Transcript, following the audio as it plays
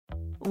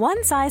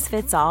One size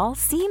fits all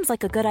seems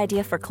like a good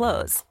idea for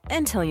clothes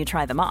until you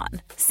try them on.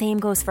 Same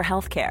goes for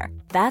healthcare.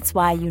 That's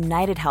why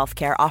United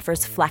Healthcare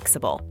offers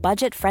flexible,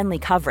 budget-friendly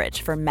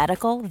coverage for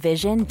medical,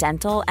 vision,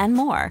 dental, and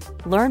more.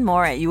 Learn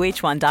more at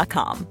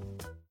uh1.com.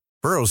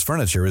 Burrow's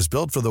furniture is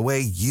built for the way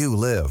you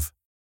live.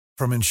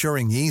 From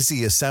ensuring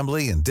easy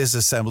assembly and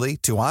disassembly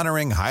to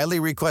honoring highly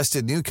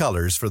requested new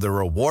colors for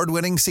their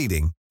award-winning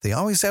seating, they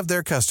always have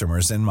their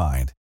customers in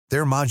mind.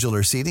 Their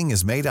modular seating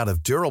is made out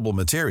of durable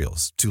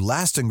materials to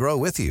last and grow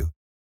with you.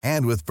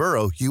 And with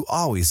Burrow, you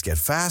always get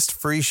fast,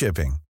 free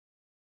shipping.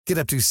 Get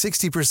up to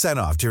 60%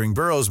 off during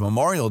Burrow's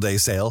Memorial Day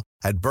sale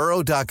at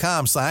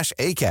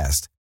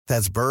burrow.com/ACAST.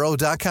 That's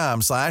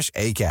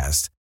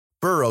burrow.com/ACAST.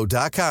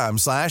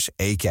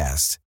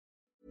 burrow.com/ACAST.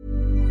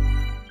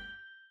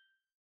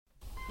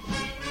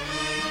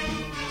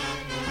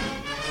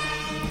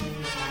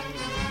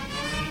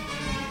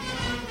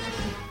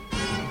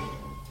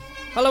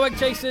 Hello, Egg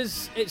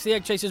Chasers. It's the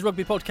Egg Chasers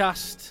Rugby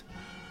Podcast.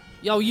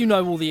 Yo, you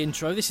know all the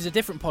intro. This is a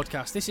different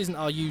podcast. This isn't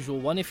our usual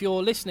one. If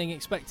you're listening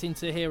expecting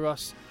to hear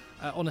us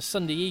on a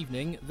Sunday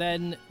evening,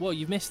 then, well,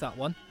 you've missed that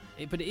one.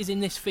 But it is in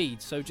this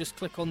feed, so just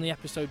click on the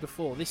episode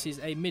before. This is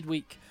a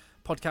midweek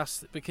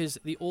podcast because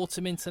the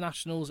autumn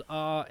internationals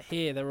are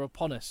here. They're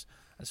upon us.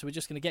 And so we're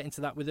just going to get into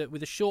that with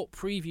a short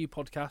preview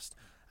podcast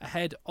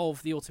ahead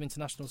of the autumn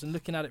internationals and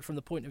looking at it from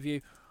the point of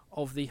view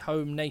of the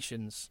home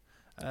nations.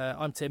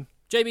 I'm Tim.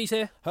 JB's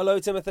here. Hello,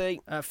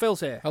 Timothy.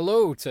 Phil's here.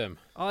 Hello, Tim.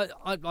 I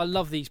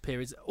love these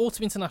periods.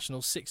 Autumn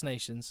internationals, Six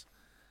Nations.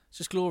 It's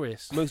just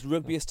glorious. Most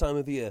rugbiest time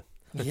of the year.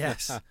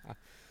 Yes.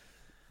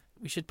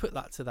 We should put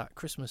that to that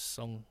Christmas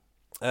song.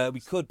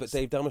 We could, but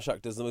Dave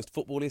Damashek does the most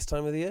footballiest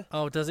time of the year.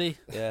 Oh, does he?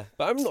 Yeah,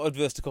 but I'm not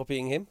adverse to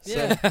copying him. So.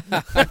 Yeah.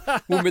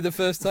 One with the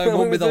first time,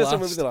 one with the last. One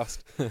with the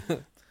last.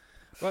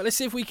 Right, let's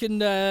see if we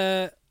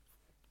can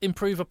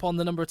improve upon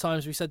the number of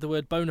times we said the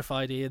word bona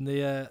fide in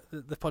the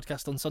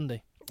podcast on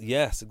Sunday.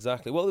 Yes,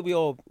 exactly. Well, we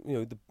are,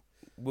 the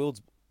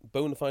world's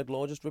bona fide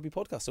largest rugby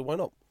podcast, so why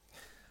not?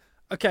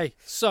 Okay,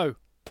 so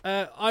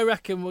I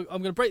reckon I'm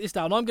going to break this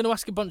down. I'm going to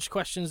ask a bunch of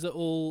questions that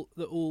all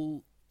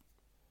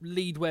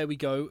lead where we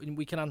go, and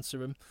we can answer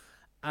them,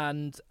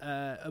 and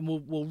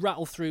we'll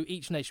rattle through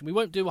each nation. We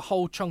won't do a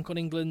whole chunk on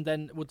England.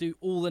 Then we'll do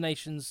all the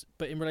nations,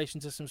 but in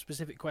relation to some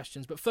specific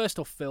questions. But first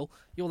off, Phil,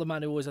 you're the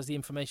man who always has the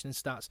information and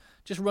stats.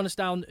 Just run us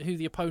down who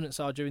the opponents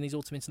are during these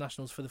autumn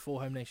internationals for the four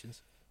home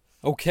nations.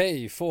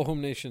 Okay, four home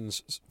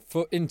nations.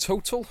 In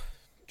total? Do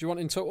you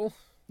want in total?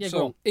 Yeah, so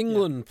go on.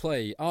 England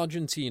play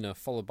Argentina,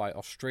 followed by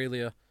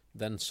Australia,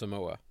 then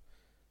Samoa.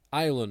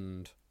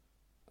 Ireland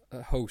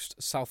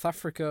host South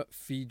Africa,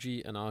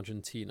 Fiji, and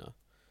Argentina.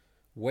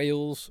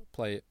 Wales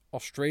play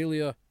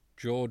Australia,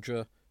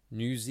 Georgia,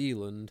 New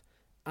Zealand,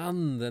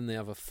 and then they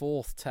have a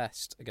fourth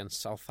test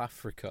against South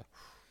Africa.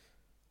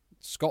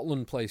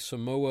 Scotland play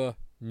Samoa,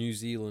 New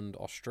Zealand,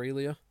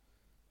 Australia,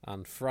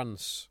 and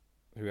France,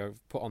 who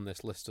I've put on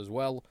this list as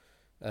well,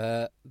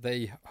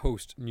 they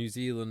host New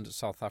Zealand,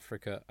 South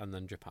Africa, and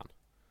then Japan.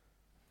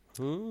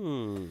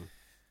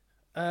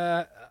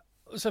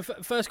 So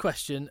first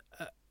question,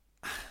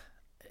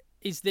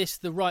 is this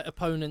the right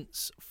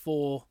opponents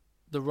for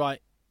the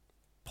right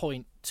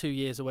point 2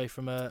 years away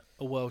from a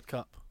World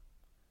Cup?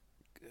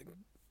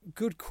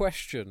 Good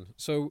question.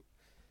 So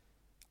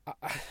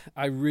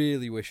I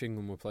really wish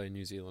England were playing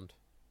New Zealand.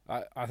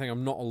 I think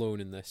I'm not alone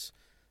in this.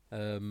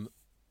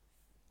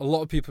 A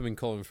lot of people have been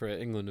calling for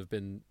it. England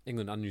and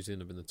New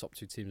Zealand have been the top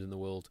two teams in the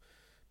world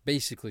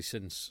basically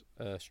since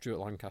Stuart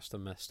Lancaster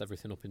messed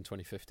everything up in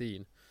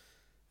 2015.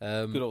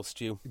 Good old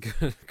Stu.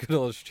 Good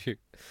old Stu.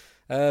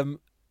 And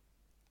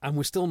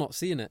we're still not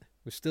seeing it.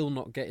 We're still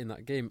not getting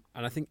that game.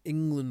 And I think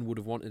England would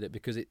have wanted it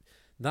because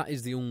that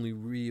is the only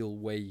real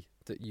way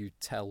that you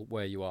tell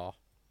where you are.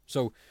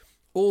 So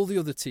all the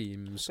other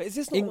teams... But is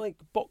this not like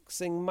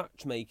boxing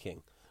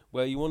matchmaking?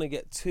 Where you want to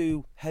get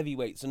two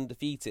heavyweights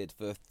undefeated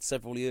for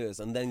several years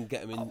and then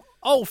get them in...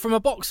 Oh, from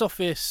a box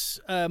office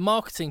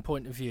marketing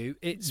point of view,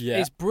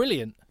 it's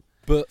brilliant.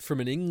 But from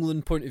an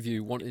England point of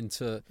view, wanting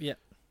to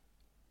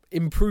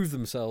improve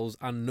themselves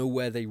and know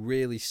where they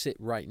really sit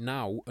right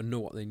now and know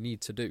what they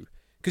need to do.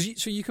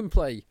 Because you can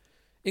play...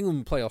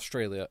 England play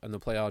Australia and they'll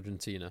play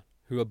Argentina,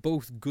 who are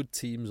both good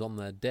teams on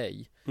their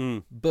day.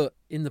 But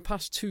in the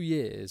past 2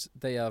 years,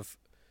 they have...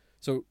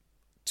 So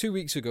 2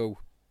 weeks ago...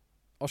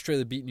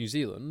 Australia beat New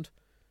Zealand.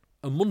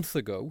 A month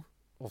ago,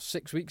 or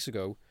 6 weeks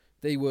ago,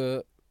 they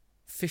were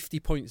 50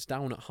 points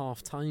down at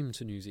half-time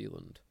to New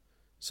Zealand.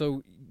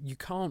 So you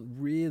can't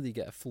really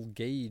get a full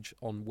gauge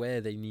on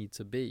where they need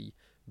to be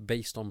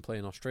based on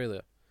playing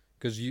Australia.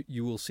 Because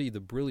you will see the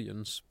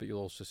brilliance, but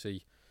you'll also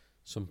see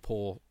some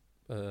poor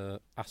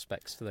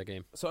aspects to their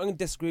game. So I'm going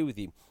to disagree with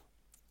you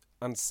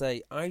and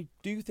say I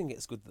do think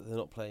it's good that they're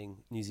not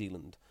playing New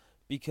Zealand.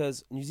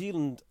 Because New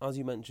Zealand, as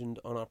you mentioned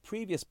on our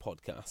previous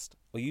podcast,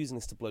 are using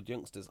this to blood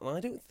youngsters. And I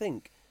don't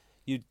think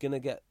you're going to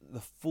get the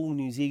full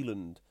New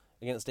Zealand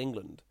against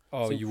England.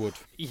 Oh, so, you would.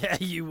 Yeah,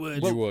 you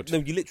would. Well, you would. No,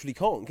 you literally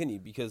can't, can you?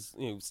 Because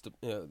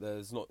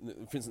there's not,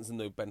 for instance, there's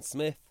no Ben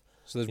Smith.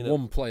 So there's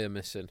one player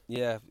missing.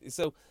 Yeah.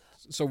 So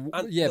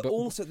but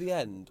also at the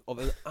end of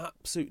an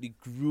absolutely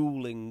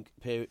grueling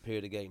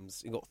period of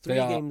games. You've got 3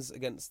 games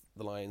against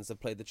the Lions. They've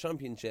played the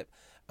championship,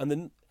 and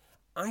then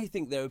I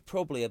think they're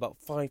probably about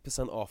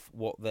 5% off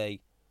what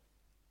they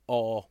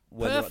are.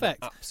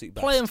 Perfect. Absolute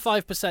best. Play them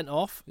 5%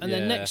 off, and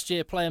then next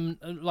year play them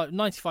like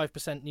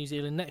 95% New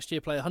Zealand. Next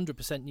year play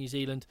 100% New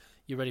Zealand.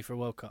 You're ready for a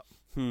World Cup.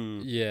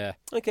 Yeah.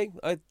 Okay.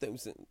 I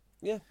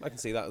can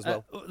see that as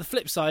well. The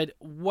flip side,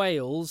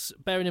 Wales,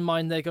 bearing in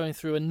mind they're going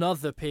through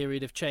another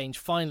period of change.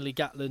 Finally,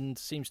 Gatland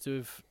seems to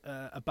have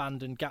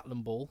abandoned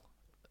Gatland ball.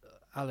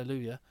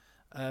 Hallelujah.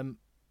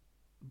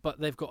 But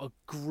they've got a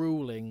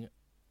grueling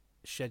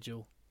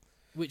schedule,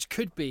 which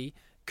could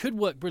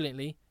work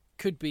brilliantly,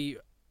 could be,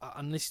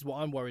 and this is what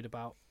I'm worried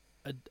about,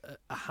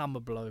 a hammer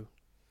blow.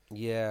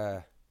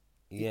 Yeah,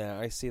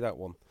 I see that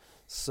one.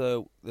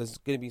 So there's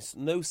going to be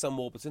no Sam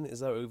Warburton, is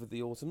there, over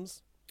the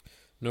autumns?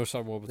 No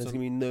Sam Warburton. There's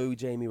going to be no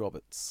Jamie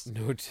Roberts.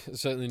 No,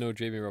 certainly no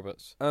Jamie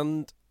Roberts.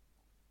 And,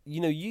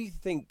 you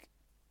think,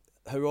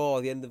 hurrah,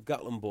 the end of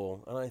Gatland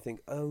ball, and I think,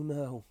 oh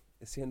no,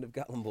 it's the end of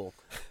Gatland ball.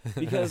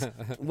 Because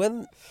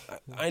when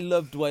I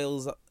loved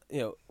Wales,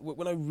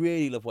 when I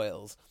really love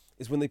Wales,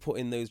 is when they put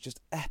in those just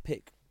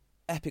epic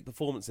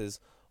performances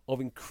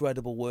of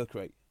incredible work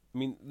rate. I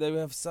mean, they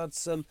have had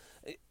some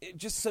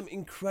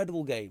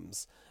incredible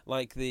games,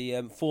 like the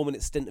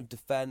 4-minute stint of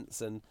defence,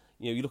 and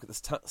you look at the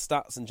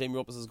stats, and Jamie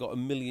Roberts has got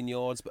 1,000,000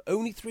 yards, but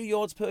only 3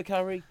 yards per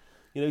carry.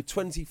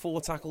 24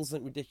 tackles,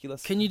 something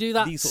ridiculous. Can you do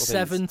that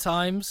 7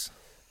 times?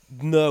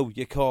 No,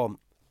 you can't.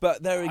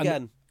 But there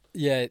again,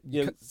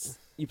 you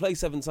play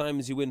 7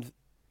 times, you win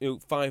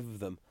 5 of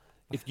them.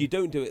 If you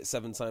don't do it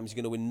 7 times, you're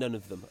going to win none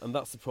of them, and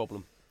that's the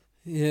problem.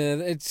 Yeah,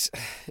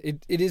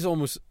 it is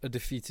almost a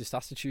defeatist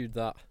attitude,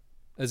 that,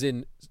 as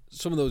in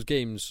some of those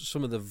games,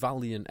 some of the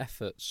valiant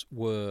efforts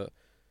were.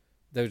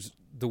 There's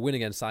the win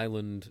against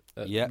Ireland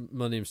at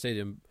Millennium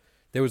Stadium.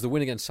 There was the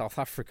win against South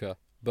Africa,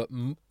 but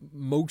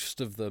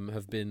most of them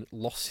have been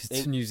losses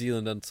to New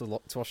Zealand and to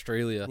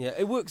Australia. Yeah,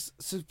 it works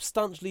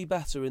substantially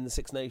better in the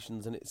Six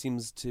Nations than it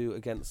seems to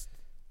against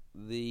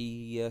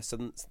the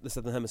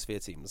Southern Hemisphere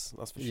teams.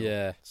 That's for sure.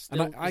 Yeah,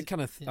 and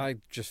I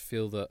just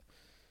feel that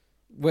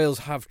Wales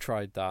have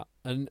tried that,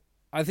 and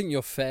I think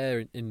you're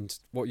fair in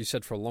what you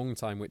said for a long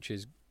time, which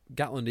is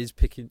Gatland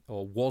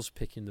was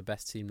picking the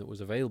best team that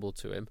was available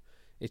to him.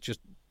 It's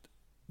just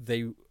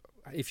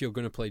if you're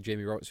going to play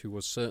Jamie Roberts, who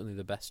was certainly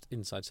the best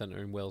inside centre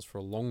in Wales for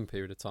a long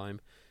period of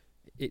time,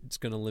 it's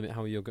going to limit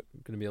how you're going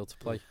to be able to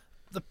play.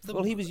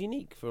 Well, he was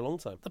unique for a long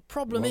time. The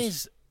problem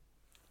is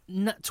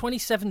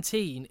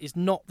 2017 is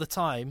not the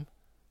time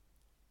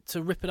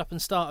to rip it up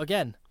and start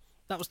again.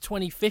 That was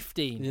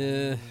 2015.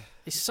 Yeah.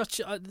 It's such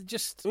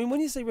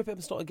when you say rip it up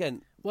and start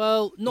again...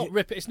 Well,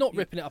 it's not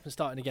ripping it up and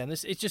starting again.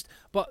 It's just...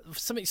 But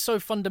something so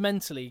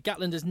fundamentally,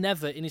 Gatland has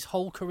never, in his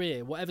whole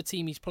career, whatever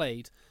team he's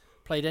played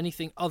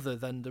anything other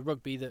than the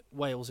rugby that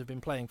Wales have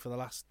been playing for the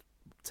last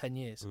 10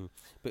 years.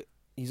 But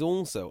he's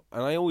also...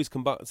 And I always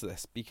come back to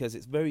this, because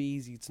it's very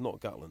easy to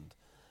knock Gatland.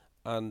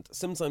 And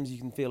sometimes you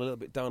can feel a little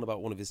bit down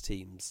about one of his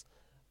teams.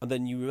 And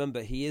then you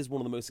remember he is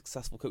one of the most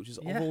successful coaches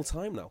of all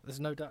time now. There's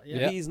no doubt.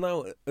 Yeah. He's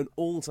now an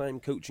all-time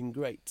coaching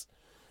great.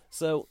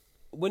 So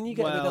when you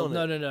get down,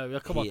 no,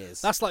 come on.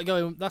 Is. That's like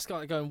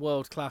going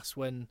world class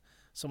when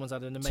someone's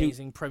had an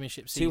amazing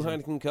Premiership season. 2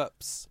 Heineken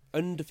Cups,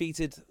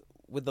 undefeated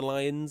with the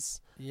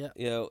Lions. Yeah.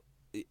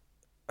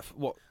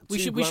 What? We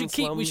should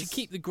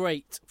keep the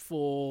great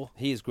for.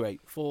 He is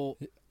great.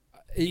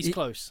 He's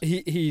close.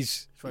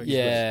 He's close.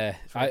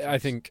 I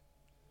think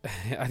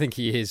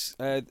he is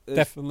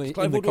definitely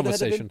in the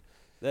conversation.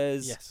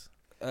 There's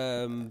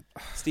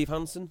Steve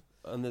Hansen,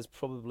 and there's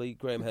probably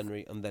Graham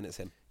Henry, and then it's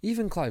him.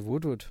 Even Clive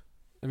Woodward.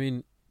 I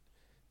mean,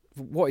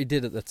 what he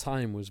did at the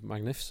time was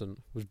magnificent,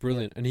 was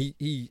brilliant, and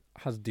he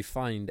has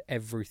defined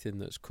everything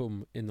that's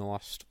come in the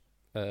last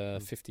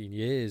 15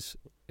 years.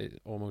 It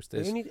almost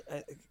is.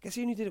 I guess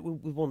he only did it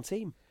with one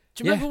team.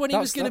 Do you remember when he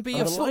was going to be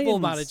a football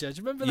manager? Do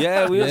you remember that?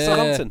 Yeah, we were at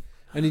Southampton.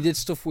 And he did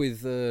stuff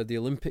with the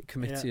Olympic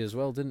Committee as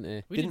well, didn't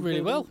he? We did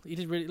really well. He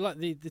did really like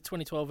the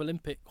 2012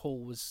 Olympic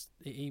haul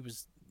he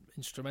was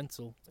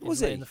instrumental in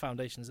laying the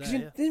foundations there.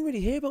 You didn't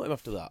really hear about him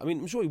after that. I mean,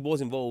 I'm sure he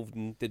was involved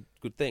and did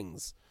good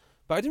things,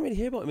 but I didn't really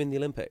hear about him in the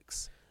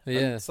Olympics. Yeah,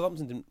 and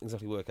Southampton didn't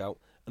exactly work out,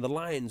 and the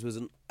Lions was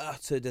an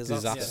utter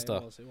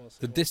disaster. It was.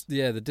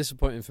 The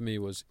disappointing for me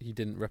was he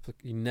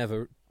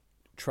never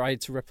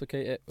tried to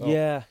replicate it.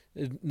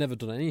 He'd never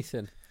done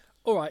anything.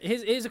 All right,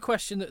 here's a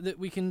question that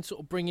we can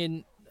sort of bring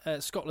in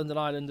Scotland and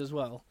Ireland as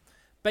well.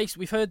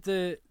 We've heard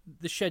the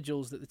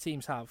schedules that the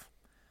teams have.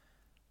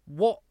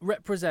 What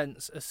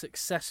represents a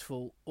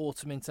successful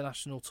autumn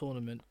international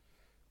tournament?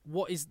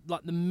 What is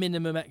like the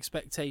minimum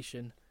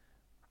expectation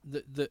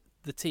that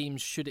the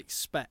teams should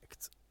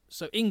expect?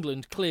 So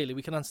England, clearly,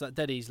 we can answer that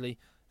dead easily.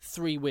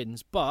 3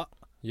 wins, but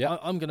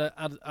I'm going to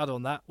add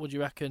on that. What do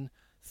you reckon?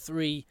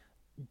 3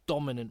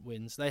 dominant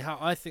wins.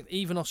 I think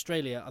even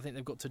Australia, I think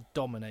they've got to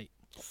dominate.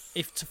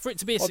 For it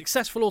to be a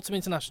successful autumn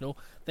international,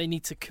 they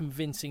need to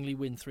convincingly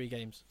win 3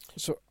 games.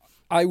 So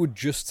I would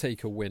just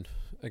take a win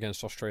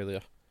against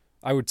Australia.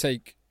 I would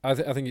take I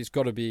think it's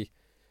got to be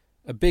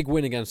a big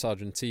win against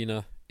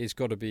Argentina. It's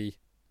got to be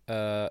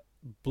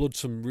blood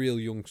some real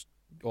young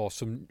or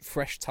some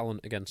fresh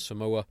talent against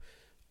Samoa.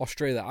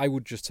 Australia, I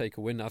would just take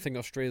a win. I think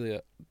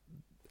Australia,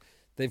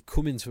 they've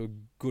come into a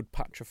good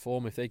patch of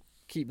form. If they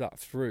keep that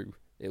through,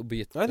 it'll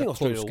be a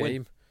close game.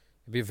 Win.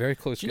 It'll be a very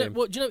close game.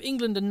 Do you know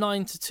England are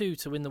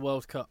 9-2 to win the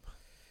World Cup?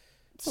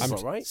 That's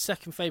not right.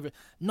 Second favourite.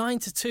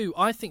 9-2,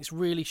 I think is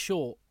really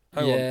short.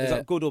 Hang on, is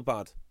that good or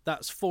bad?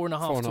 That's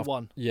 4.5 to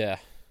 1. Yeah.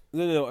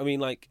 No. I mean,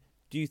 like,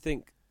 do you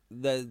think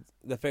they're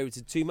favoured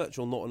too much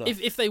or not enough?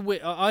 If they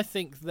win, I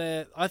think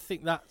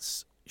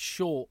that's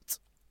short.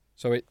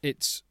 So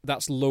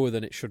that's lower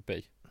than it should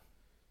be.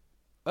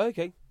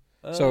 Okay.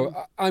 So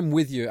I'm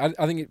with you.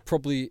 I think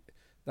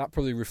that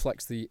probably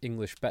reflects the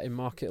English betting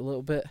market a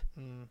little bit,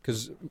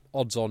 because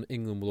odds on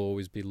England will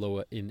always be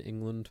lower in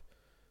England.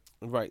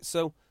 Right.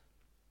 So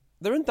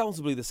they're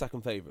undoubtedly the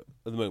second favourite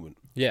at the moment.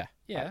 Yeah.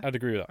 I'd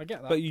agree with that. I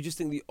get that. But you just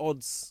think the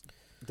odds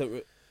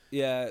don't...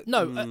 Yeah.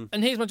 No,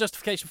 and here's my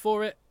justification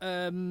for it.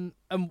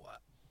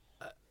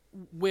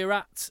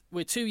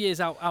 We're 2 years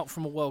out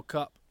from a World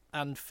Cup,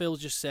 and Phil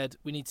just said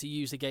we need to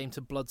use the game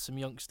to blood some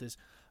youngsters.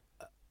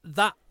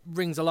 That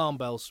rings alarm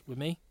bells with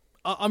me.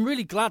 I'm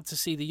really glad to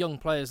see the young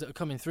players that are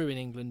coming through in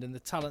England and the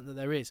talent that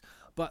there is.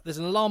 But there's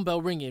an alarm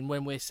bell ringing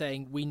when we're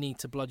saying we need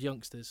to blood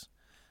youngsters.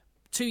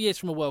 2 years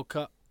from a World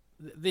Cup,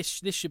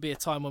 this should be a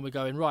time when we're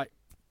going, right,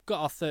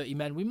 got our 30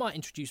 men. We might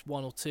introduce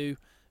one or two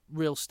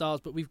real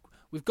stars, but we've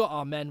got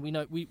our men. We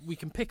know we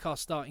can pick our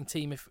starting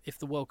team if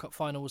the World Cup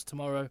final was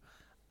tomorrow,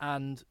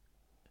 and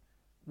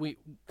we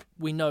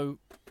know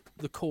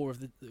the core of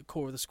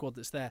the squad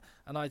that's there.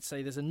 And I'd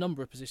say there's a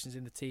number of positions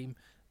in the team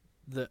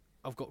that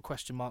I've got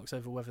question marks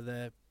over whether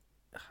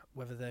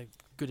they're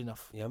good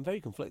enough. Yeah, I'm very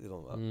conflicted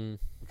on that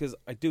because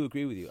I do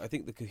agree with you. I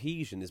think the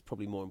cohesion is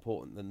probably more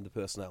important than the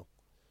personnel.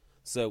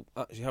 So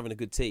actually having a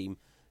good team,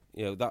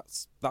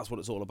 that's what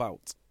it's all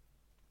about.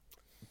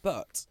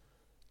 But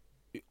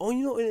are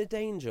you not in a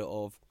danger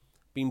of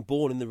being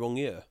born in the wrong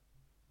year?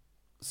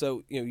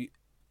 So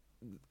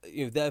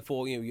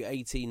therefore you're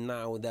 18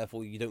 now, and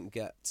therefore you don't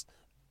get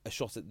a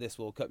shot at this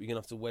World Cup. You're gonna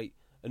have to wait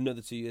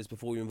another 2 years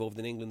before you're involved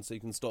in England, so you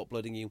can start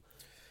blooding you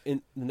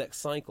in the next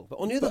cycle. But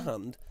on the other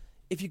hand,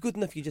 if you're good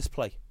enough, you just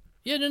play.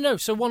 Yeah, no.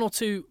 So one or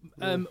two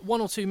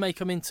may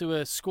come into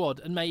a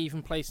squad and may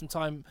even play some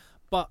time.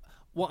 But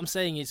what I'm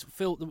saying is,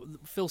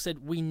 Phil said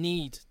we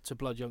need to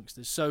blood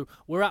youngsters. So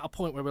we're at a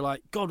point where we're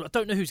like, God, I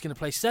don't know who's going to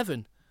play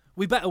 7.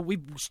 We better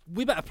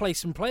play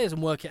some players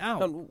and work it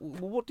out.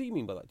 What do you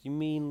mean by that? Do you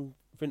mean,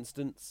 for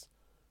instance,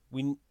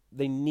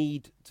 they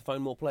need to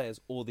find more players,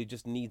 or they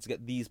just need to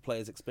get these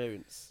players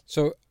experience?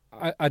 So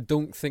I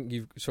don't think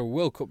So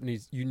World Cup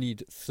you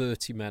need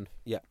 30 men.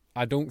 Yeah.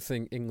 I don't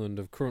think England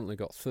have currently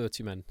got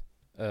 30 men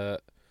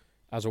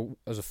as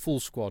a full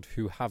squad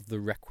who have the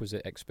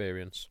requisite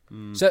experience.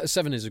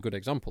 7 is a good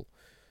example.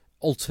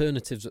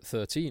 Alternatives at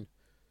 13.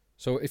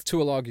 So if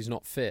Tuolagi's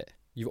not fit,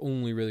 you've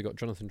only really got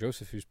Jonathan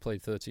Joseph, who's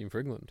played 13 for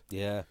England.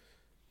 Yeah.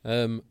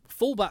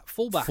 Fullback.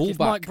 If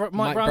Mike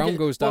Brown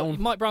goes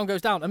down. Mike Brown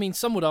goes down. I mean,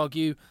 some would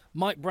argue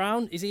Mike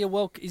Brown is he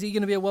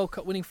going to be a World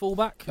Cup winning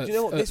fullback? Do you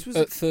know what this was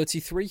at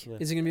 33? Yeah.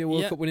 Is he going to be a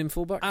World Cup winning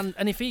fullback?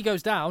 And if he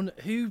goes down,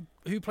 who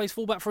plays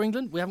fullback for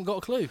England? We haven't got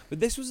a clue.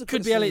 But this was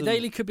could be Elliot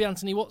Daly, could be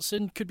Anthony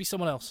Watson, could be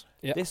someone else.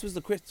 Yeah. This was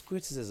the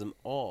criticism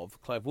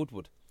of Clive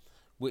Woodward,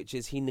 which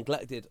is he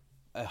neglected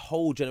a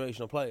whole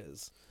generation of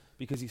players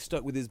because he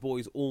stuck with his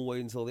boys all the way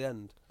until the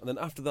end. And then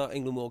after that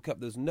England World Cup,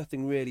 there's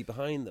nothing really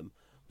behind them,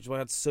 which is why I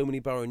had so many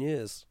barren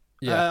years.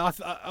 Yeah,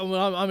 I'm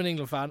an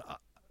England fan.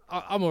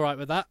 I'm all right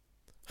with that.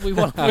 We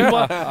won.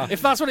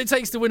 If that's what it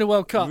takes to win a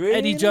World Cup, really?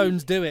 Eddie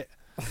Jones, do it.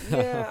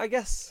 Yeah, I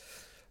guess.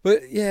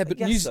 But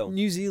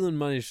New Zealand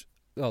managed.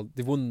 Well,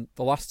 they've won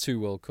the last 2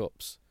 World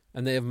Cups,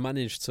 and they have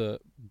managed to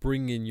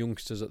bring in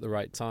youngsters at the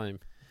right time.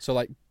 So,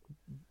 like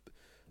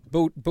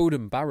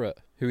Bowden Barrett,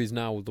 who is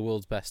now the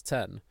world's best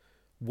 10,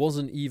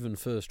 wasn't even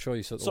first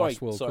choice at the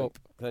last World Cup.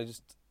 Can I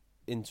just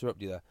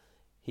interrupt you there?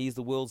 He's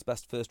the world's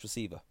best first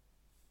receiver.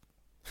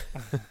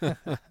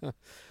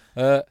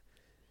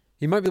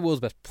 He might be the world's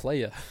best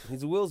player.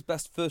 He's the world's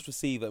best first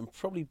receiver and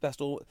probably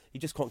best all. He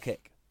just can't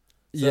kick.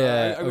 So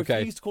yeah, I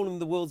refuse to call him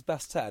the world's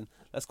best 10.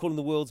 Let's call him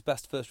the world's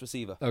best first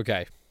receiver.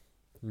 Okay,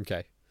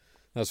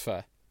 that's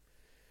fair.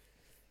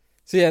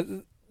 So yeah,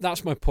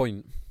 that's my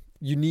point.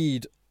 You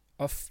need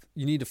a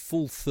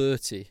full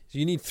 30. So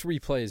you need 3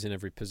 players in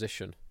every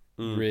position,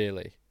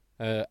 really.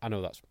 I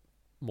know that's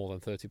more than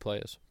 30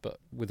 players, but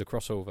with the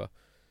crossover.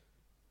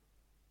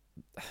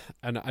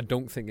 And I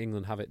don't think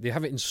England have it. They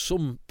have it in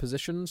some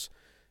positions,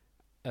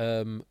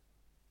 but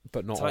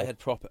not tight all. head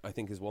prop, I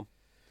think, is one.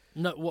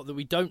 No, what, that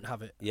we don't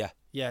have it?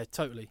 Yeah,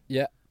 totally.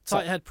 Yeah,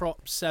 tight head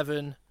prop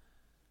 7.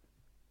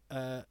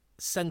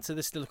 Centre,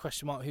 there's still a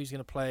question mark. Who's going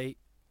to play?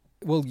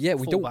 Well, yeah,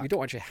 we fullback.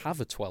 don't actually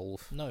have a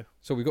 12. No.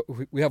 So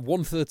we have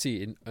 1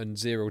 13 and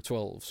 0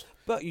 12s.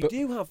 But you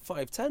do have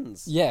 5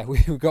 10s. Yeah,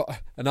 we've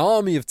got an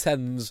army of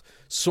 10s,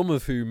 some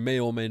of whom may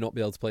or may not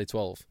be able to play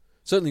 12.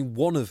 Certainly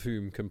one of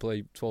whom can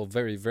play 12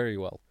 very, very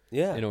well.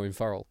 Yeah. In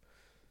Farrell.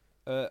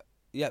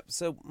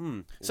 So,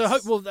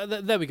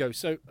 there we go.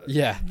 So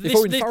if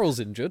Owen Farrell's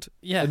injured,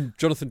 and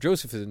Jonathan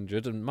Joseph is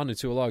injured, and Manu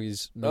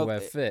Tuolagi's nowhere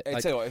fit,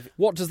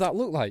 what does that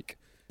look like?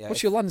 Yeah,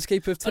 what's your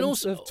landscape of 10,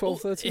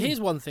 12, 13?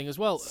 Here's one thing as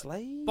well.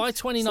 By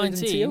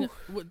 2019,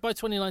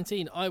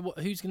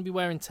 who's going to be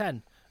wearing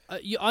 10?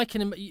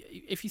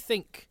 If you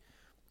think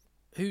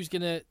who's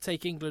going to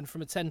take England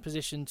from a 10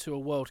 position to a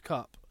World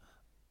Cup,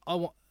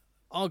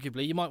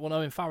 arguably you might want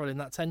Owen Farrell in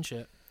that 10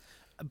 shirt,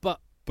 but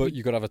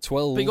you've got to have a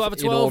 12. But you've got to have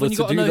a 12, and you've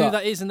got to know who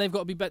that is, and they've got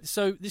to be better.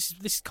 So this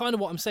is kind of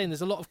what I'm saying.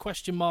 There's a lot of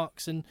question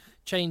marks and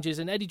changes,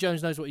 and Eddie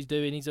Jones knows what he's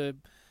doing. He's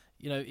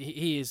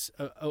he is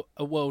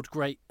a world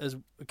great as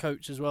a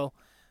coach as well.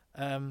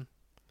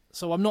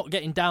 So I'm not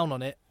getting down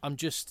on it. I'm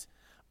just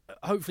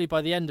hopefully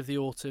by the end of the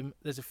autumn,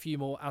 there's a few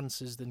more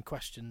answers than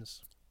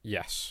questions.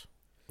 Yes.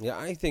 Yeah,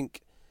 I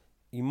think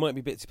you might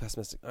be a bit too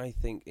pessimistic. I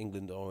think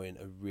England are in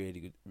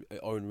really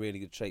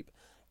good shape.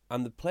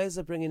 And the players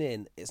they're bringing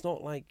in, it's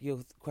not like you're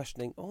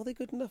questioning, are they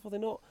good enough, are they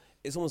not?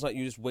 It's almost like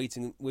you're just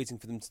waiting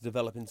for them to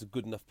develop into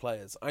good enough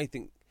players. I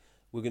think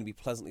we're going to be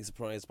pleasantly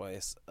surprised by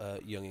this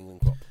young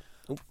England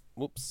crop.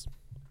 Whoops.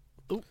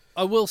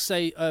 I will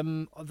say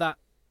that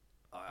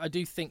I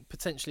do think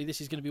potentially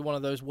this is going to be one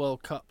of those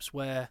World Cups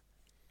where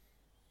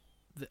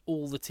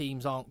all the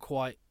teams aren't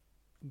quite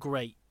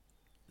great.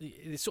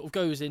 It sort of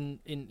goes in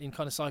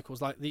kind of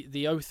cycles. Like the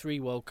 2003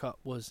 World Cup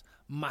was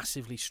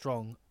massively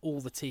strong.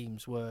 All the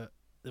teams were...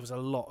 There was a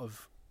lot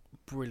of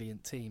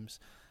brilliant teams.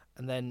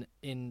 And then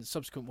in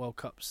subsequent World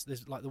Cups,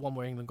 there's like the one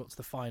where England got to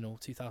the final,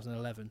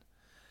 2011.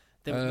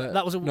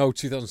 That was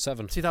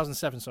 2007.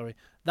 2007, sorry.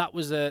 That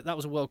was a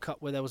World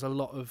Cup where there was a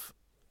lot of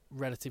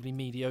relatively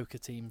mediocre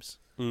teams.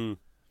 Mm.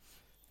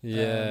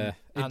 Yeah.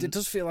 It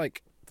does feel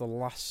like the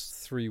last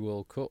 3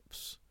 World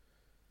Cups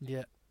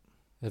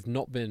have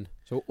not been...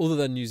 So other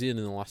than New Zealand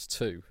in the last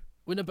 2...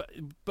 Well, no,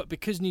 but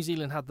because New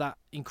Zealand had that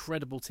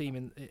incredible team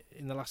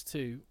in the last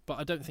 2, but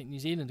I don't think New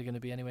Zealand are going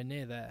to be anywhere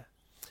near there.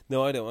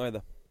 No, I don't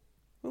either.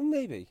 Well,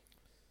 maybe.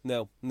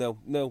 No. You're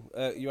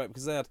right,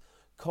 because they had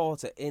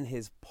Carter in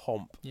his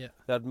pomp. Yeah.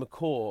 They had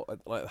McCaw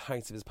at the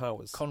height of his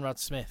powers. Conrad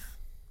Smith.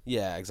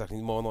 Yeah, exactly.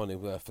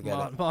 Marnonu,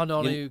 forget it.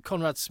 Marnonu,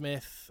 Conrad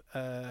Smith,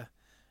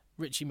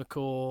 Richie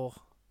McCaw.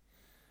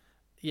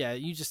 Yeah,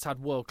 you just had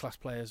world-class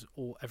players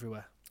all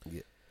everywhere.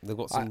 Yeah. They've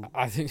got some.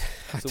 I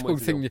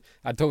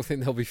don't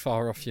think they'll be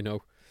far off.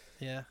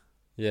 Yeah.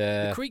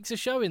 Yeah. The creaks are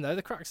showing though.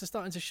 The cracks are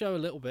starting to show a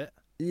little bit.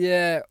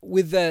 Yeah,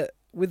 with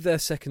their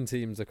second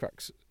teams, the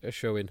cracks are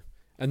showing,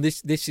 and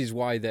this is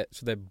why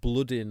they're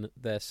blooding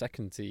their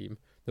second team,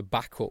 the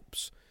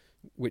backups,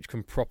 which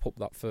can prop up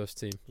that first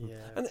team.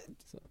 Yeah.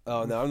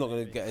 I'm not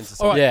going to get into.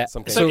 All right.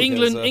 So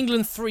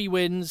England 3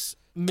 wins,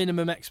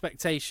 minimum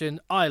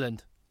expectation.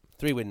 Ireland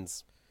 3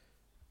 wins.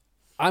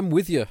 I'm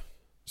with you.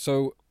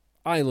 So.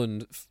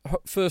 Ireland,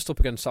 first up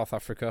against South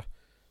Africa.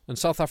 And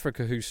South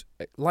Africa, who's,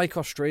 like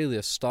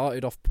Australia,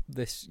 started off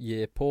this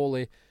year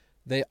poorly.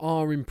 They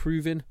are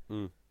improving.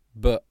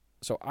 But,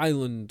 so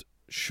Ireland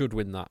should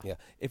win that. Yeah.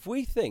 If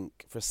we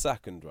think for a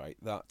second, right,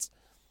 that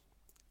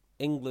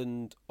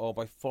England are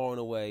by far and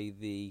away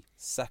the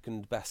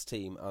second best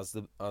team, as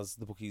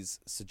the bookies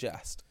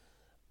suggest,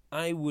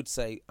 I would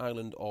say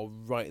Ireland are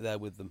right there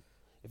with them.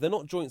 If they're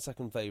not joint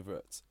second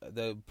favourites,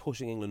 they're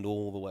pushing England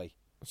all the way.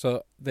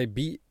 So they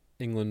beat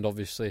England,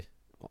 obviously,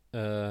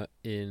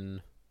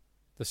 in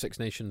the Six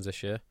Nations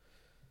this year,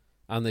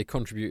 and they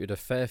contributed a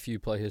fair few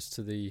players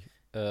to the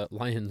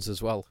Lions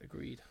as well.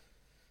 Agreed.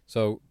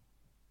 So,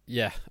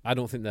 yeah, I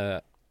don't think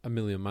they're a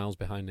million miles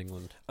behind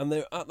England. And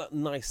they're at that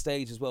nice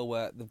stage as well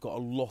where they've got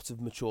a lot of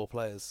mature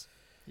players.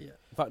 Yeah.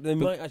 In fact, they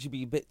might actually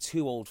be a bit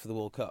too old for the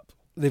World Cup.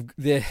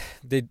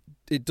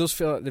 It does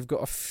feel like they've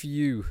got a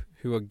few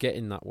who are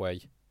getting that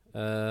way.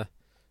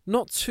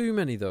 Not too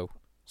many, though.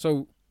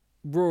 So...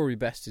 Rory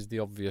Best is the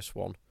obvious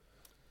one.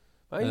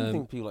 I even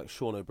think people like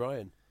Sean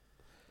O'Brien.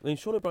 I mean,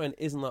 Sean O'Brien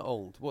isn't that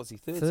old. What's he,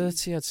 30?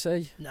 30, I'd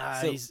say.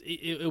 Nah,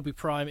 he'll be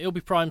prime. He'll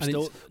be prime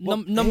still.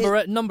 Number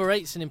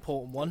 8's an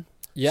important one.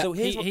 Yeah, so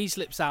he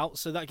slips out,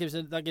 so that gives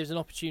an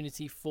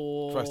opportunity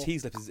for. Christ, he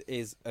slips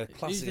is a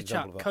classic who's the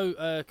example chap? of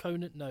that.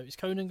 Conan? No, is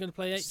Conan going to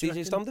play 8?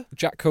 CJ Stander?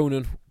 Jack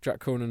Conan. Jack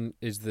Conan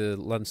is the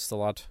Leinster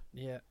lad.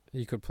 Yeah,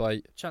 he could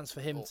play. Chance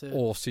for him to.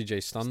 Or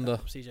CJ Stander.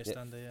 CJ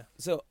Stander, yeah.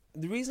 So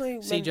the reason I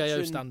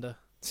CJO Stander.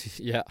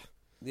 Yeah.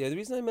 Yeah, the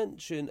reason I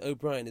mention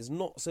O'Brien is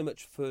not so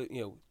much for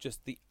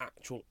just the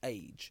actual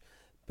age,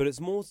 but it's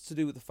more to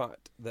do with the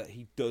fact that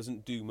he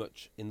doesn't do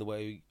much in the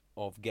way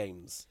of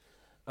games.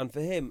 And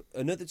for him,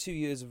 another 2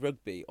 years of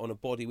rugby on a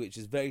body which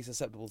is very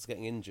susceptible to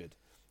getting injured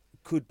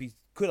could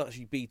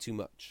actually be too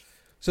much.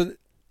 So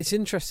it's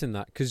interesting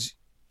that, because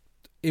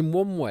in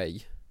one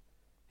way,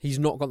 he's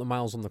not got the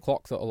miles on the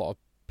clock that a lot of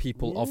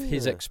people of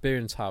his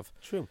experience have.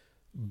 True.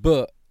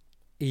 But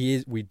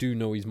we do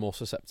know he's more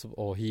susceptible,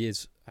 or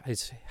has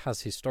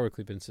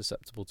historically been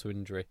susceptible to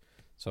injury.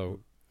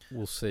 So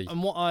we'll see.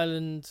 And what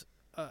Ireland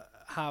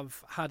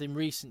have had in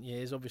recent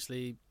years,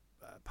 obviously,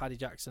 Paddy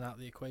Jackson out of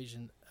the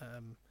equation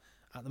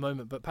at the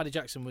moment, but Paddy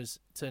Jackson was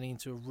turning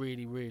into a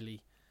really,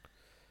 really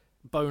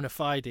bona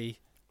fide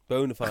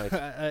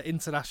Bonafide.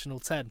 International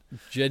 10.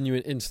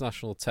 Genuine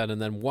international 10,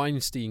 and then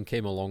Weinstein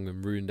came along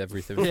and ruined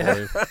everything for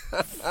him.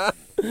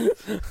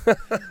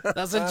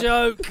 That's a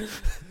joke.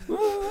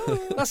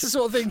 That's the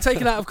sort of thing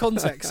taken out of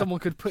context someone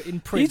could put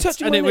in print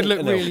and it would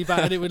look really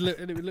bad, and it would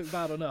look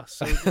bad on us.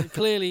 So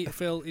clearly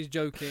Phil is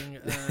joking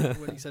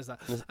when he says that.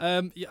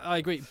 Yeah, I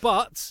agree.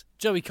 But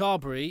Joey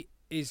Carberry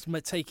is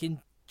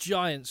taking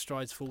giant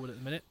strides forward at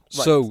the minute.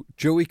 Right. So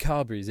Joey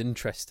Carberry is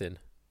interesting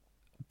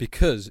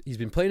because he's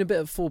been playing a bit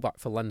of fullback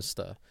for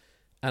Leinster,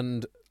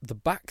 and the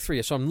back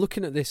three. So I'm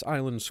looking at this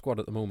Ireland squad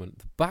at the moment.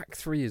 The back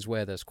three is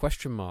where there's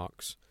question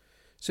marks.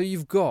 So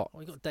you've got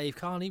Dave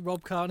Carney,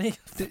 Rob Carney.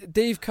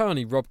 Dave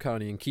Carney, Rob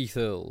Carney, and Keith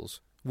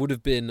Earls would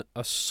have been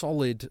a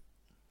solid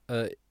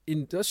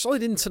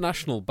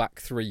international back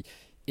three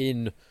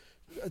in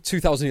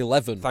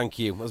 2011. Thank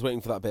you. I was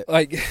waiting for that bit.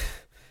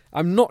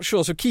 I'm not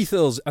sure. So Keith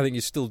Earls, I think,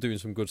 is still doing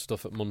some good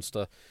stuff at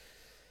Munster.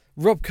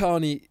 Rob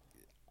Carney,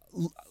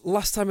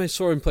 last time I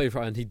saw him play for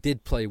Ireland, he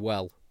did play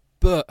well.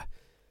 But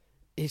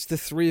it's the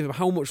three of them.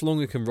 How much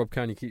longer can Rob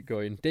Carney keep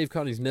going? Dave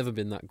Carney's never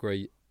been that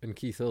great. And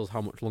Keith Earls,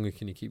 how much longer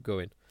can he keep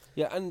going?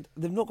 Yeah, and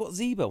they've not got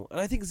Zebo. And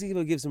I think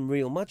Zebo gives them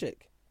real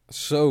magic.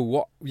 So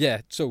what?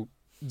 Yeah, so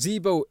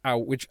Zebo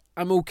out, which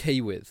I'm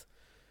okay with.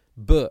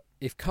 But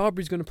if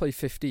Carberry's going to play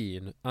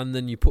 15, and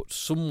then you put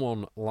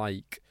someone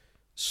like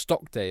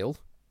Stockdale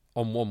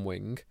on one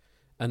wing,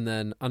 and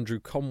then Andrew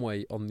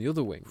Conway on the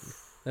other wing,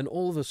 then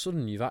all of a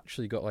sudden you've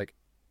actually got like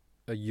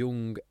a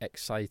young,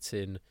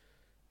 exciting,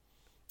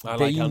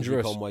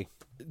 dangerous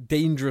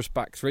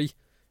back three.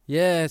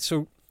 Yeah,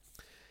 so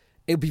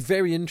it'll be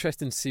very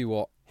interesting to see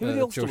what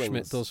Joe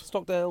Schmidt does.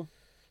 Stockdale,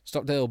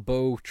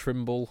 Bow,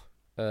 Trimble,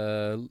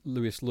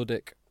 Lewis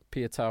Luddick,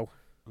 Piatow.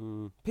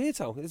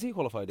 Piatow, is he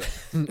qualified yet?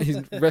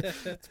 He's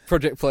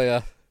project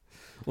player.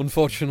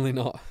 Unfortunately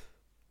not.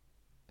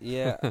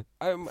 Yeah,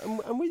 I'm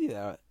with you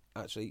there,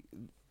 actually.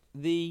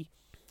 The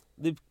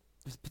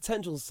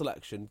potential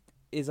selection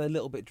is a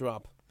little bit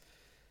drab.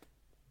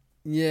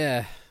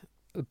 Yeah.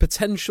 The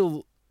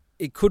potential,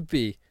 it could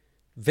be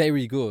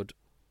very good,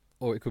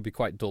 or it could be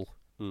quite dull.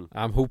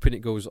 I'm hoping it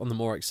goes on the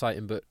more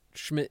exciting, but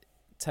Schmidt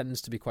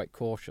tends to be quite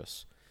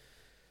cautious.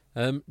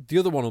 The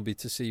other one will be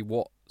to see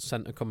what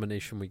centre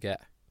combination we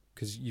get,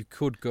 because you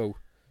could go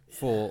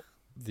for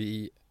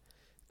the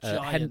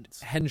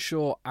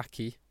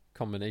Henshaw-Aki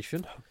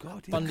combination. Oh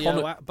God,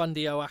 yeah.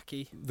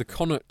 Bundy-Oaki. The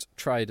Connaught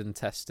tried and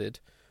tested,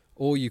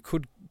 or you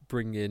could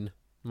bring in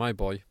my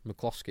boy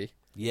McCloskey.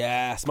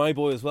 Yes, my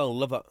boy as well.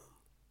 Love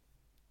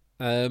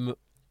that.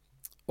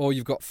 Or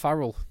you've got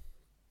Farrell,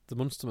 the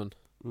Munsterman.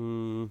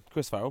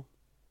 Chris Farrell.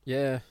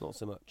 Yeah. Not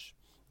so much.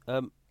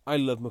 I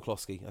love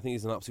McCloskey. I think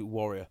he's an absolute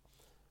warrior.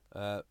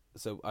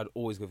 So I'd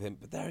always go with him.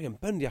 But there again,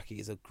 Bundyaki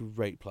is a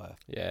great player.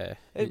 Yeah.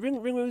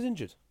 Ringway was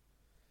injured.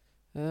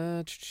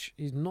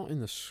 He's not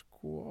in the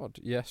squad.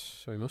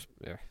 Yes, so he must be.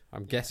 Yeah,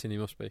 I'm guessing he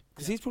must be.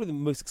 Because he's probably the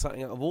most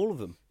exciting out of all of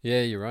them.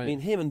 Yeah, you're right. I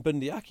mean, him and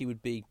Bundyaki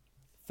would be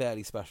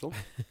fairly special.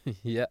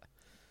 Yeah.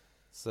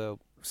 So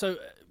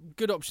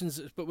good options,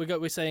 but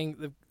we're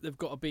saying they've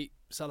got to beat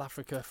South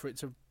Africa for it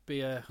to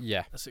be a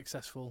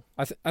successful.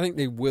 I think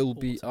they will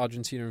beat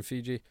Argentina and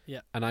Fiji.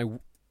 Yeah, and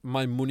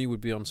my money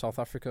would be on South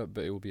Africa,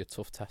 but it will be a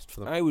tough test for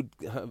them.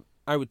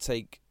 I would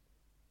take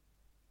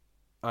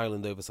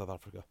Ireland over South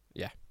Africa.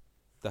 Yeah,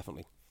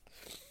 definitely.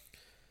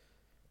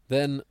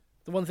 Then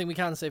the one thing we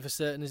can say for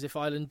certain is if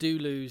Ireland do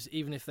lose,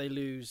 even if they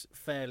lose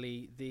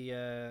fairly,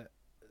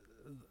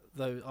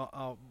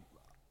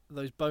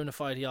 those bona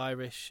fide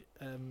Irish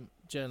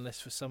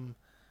journalists from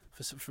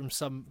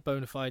some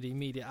bona fide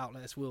media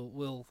outlets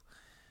will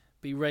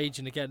be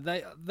raging again.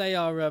 They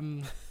are.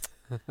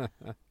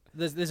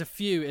 There's a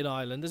few in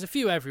Ireland. There's a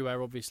few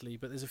everywhere, obviously,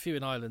 but there's a few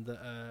in Ireland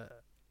that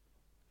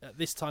at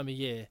this time of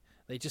year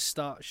they just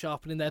start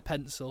sharpening their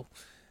pencil.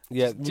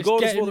 Yeah,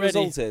 regardless of what the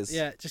result is.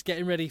 Yeah, just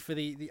getting ready for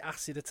the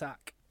acid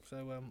attack.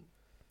 So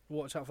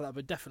watch out for that.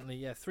 But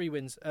definitely, 3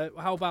 wins.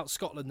 How about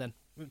Scotland then?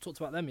 We haven't talked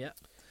about them yet.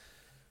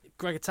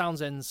 Gregor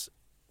Townsend's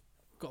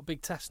got a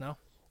big test now.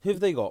 Who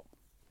have they got?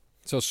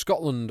 So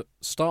Scotland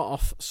start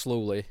off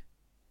slowly.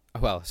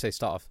 Well, I say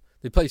start off.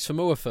 They play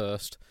Samoa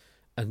first,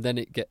 and then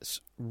it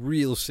gets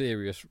real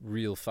serious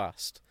real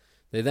fast.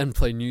 They then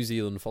play New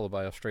Zealand, followed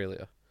by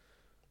Australia.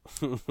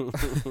 So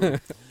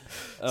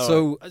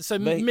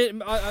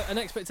an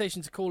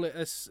expectation to call it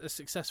a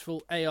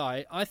successful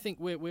AI. I think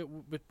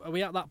are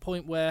we at that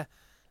point where?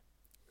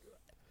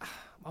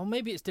 Well,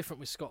 maybe it's different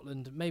with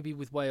Scotland, maybe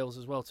with Wales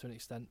as well to an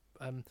extent.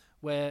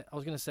 Where I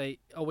was going to say,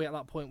 are we at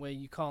that point where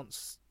you can't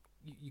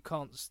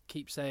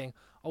keep saying,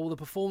 "Oh, well, the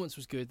performance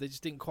was good; they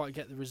just didn't quite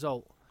get the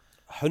result."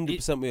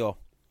 100% we are.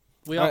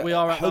 We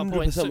are at that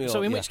point.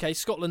 So in which case,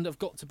 Scotland have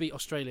got to beat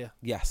Australia.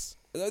 Yes,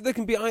 they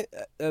can beat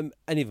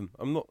any of them.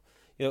 I'm not.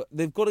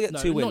 They've got to get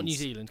 2 wins. Not New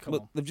Zealand. Come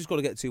on. They've just got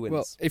to get 2 wins.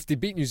 Well, if they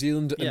beat New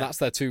Zealand and that's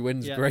their 2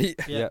 wins, great.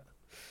 Yeah.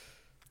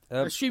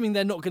 Assuming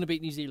they're not going to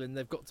beat New Zealand,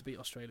 they've got to beat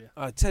Australia.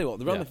 I tell you what,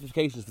 the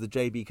ramifications for the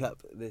JB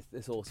Cup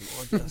this autumn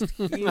are just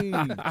huge. You're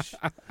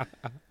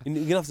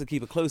going to have to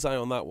keep a close eye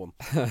on that one.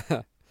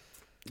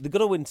 They've got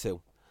to win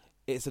 2.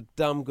 it's a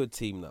damn good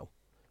team now.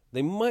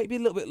 They might be a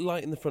little bit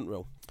light in the front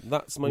row.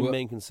 That's my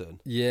main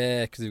concern.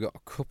 Yeah, because they've got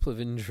a couple of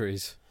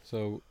injuries.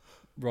 So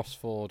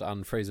Rosford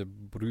and Fraser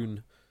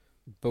Brune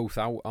both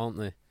out, aren't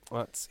they?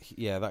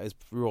 That is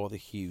rather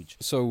huge.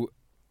 So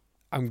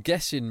I'm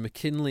guessing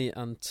McKinley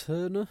and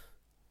Turner.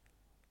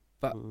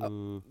 But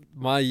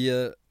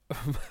my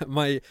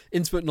my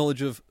intimate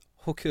knowledge of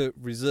hooker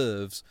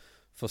reserves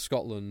for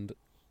Scotland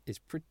is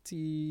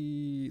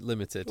pretty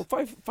limited.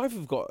 Well, five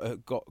have got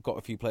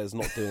a few players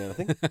not doing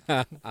anything.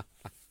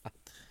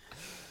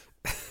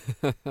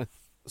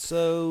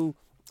 So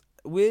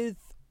with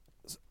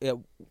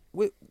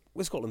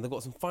Scotland, they've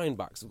got some fine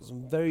backs. They've got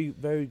some very,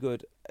 very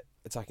good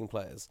attacking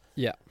players.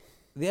 Yeah.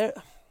 The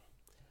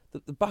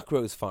back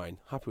row is fine.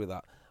 Happy with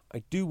that.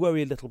 I do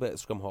worry a little bit at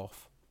scrum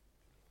half.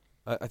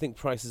 I think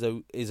Price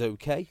is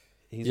okay.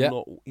 He's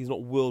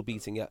not world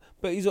beating yet,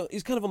 but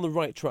he's kind of on the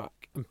right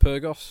track. And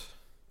Pyrgos?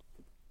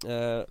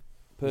 Pyrgos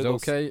is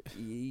okay.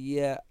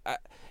 Yeah.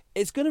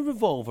 It's going to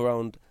revolve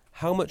around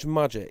how much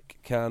magic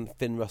can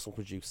Finn Russell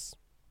produce.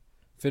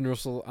 Finn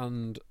Russell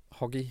and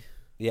Hoggy?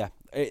 Yeah,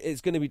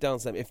 it's going to be down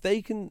to them. If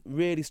they can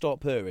really start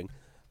purring,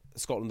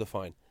 Scotland are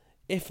fine.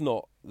 If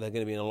not, they're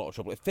going to be in a lot of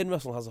trouble. If Finn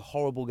Russell has a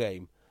horrible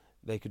game,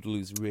 they could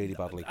lose really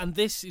badly. And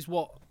this is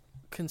what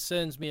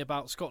concerns me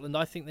about Scotland.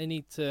 I think we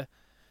need to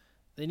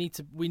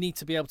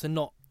be able to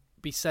not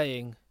be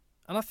saying,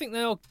 and I think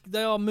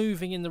they are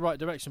moving in the right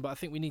direction, but I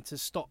think we need to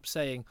stop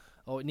saying,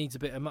 oh, it needs a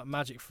bit of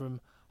magic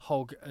from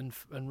Hogg and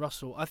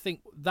Russell. I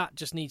think that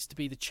just needs to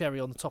be the cherry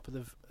on the top of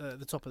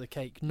the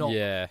cake, not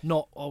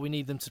we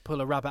need them to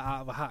pull a rabbit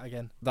out of a hat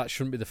again. That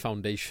shouldn't be the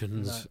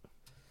foundations. No.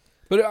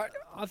 But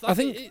I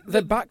think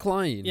the back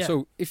line,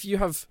 so if you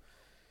have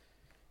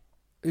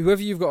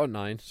whoever you've got at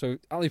 9, so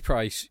Ali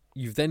Price,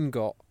 you've then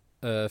got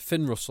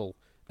Finn Russell,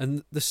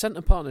 and the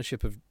centre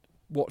partnership of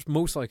what's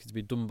most likely to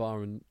be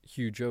Dunbar and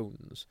Hugh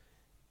Jones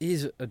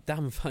is a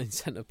damn fine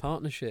centre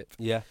partnership.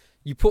 Yeah.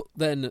 You put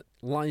then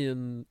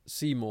Lyon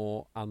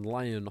Seymour and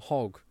Lyon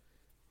Hogg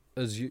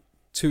as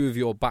two of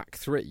your back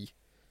three,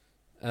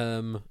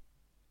 and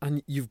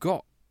you've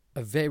got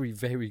a very,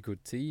 very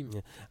good team.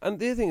 Yeah. And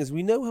the other thing is,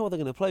 we know how they're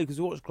going to play because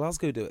we watched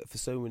Glasgow do it for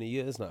so many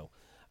years now.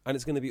 And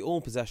it's going to be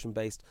all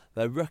possession-based.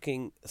 Their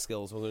rucking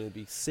skills are going to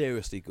be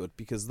seriously good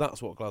because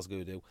that's what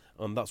Glasgow do,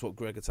 and that's what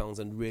Gregor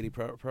Townsend really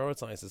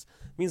prioritises.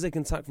 It means they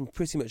can attack from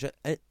pretty much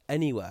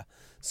anywhere.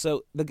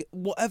 So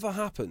whatever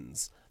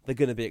happens, they're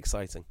going to be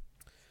exciting.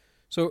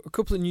 So a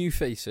couple of new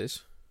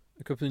faces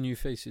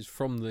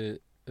from the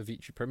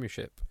Avicii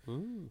Premiership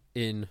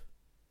in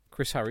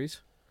Chris Harries.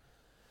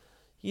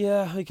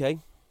 Yeah, okay.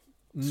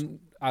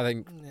 I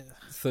think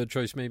third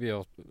choice maybe,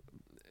 or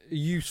a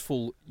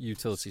useful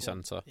utility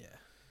centre.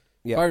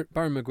 Yeah.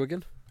 Baron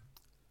McGuigan.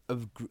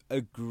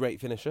 A great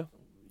finisher.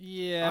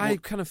 Yeah. I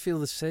kind of feel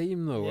the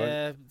same though.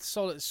 Yeah, right?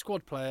 solid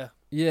squad player.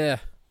 Yeah.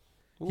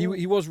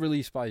 He was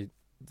released by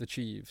the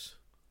Chiefs.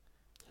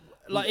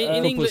 Like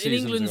in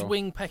England's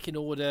wing pecking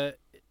order,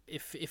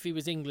 if he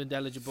was England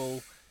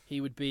eligible, he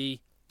would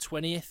be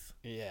 20th,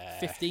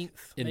 15th,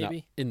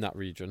 maybe in that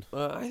region.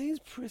 I think he's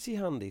pretty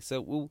handy. So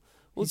we'll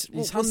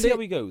handy. See how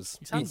he goes.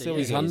 He's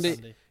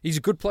handy. He's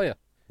a good player.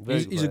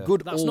 He's a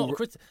good. That's not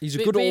he's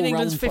a good all-round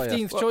England's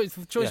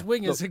 15th choice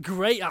winger is a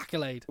great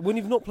accolade. When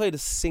you've not played a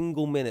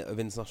single minute of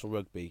international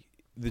rugby,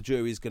 the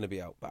jury's going to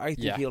be out. But I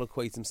think he'll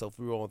equate himself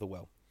rather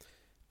well.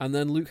 And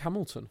then Luke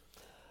Hamilton.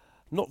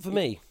 Not for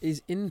me.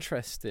 Is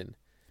interesting.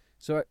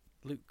 So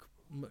Luke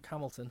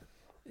McHamilton.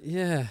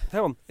 Yeah.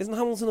 Hang on, isn't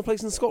Hamilton a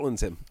place in Scotland,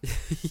 Tim?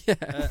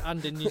 Yeah.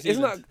 And in New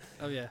Zealand.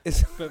 Oh yeah.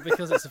 But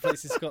because it's a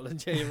place in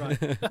Scotland, yeah, you're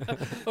right.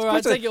 All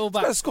right, take it all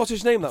back. It's a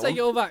Scottish name, that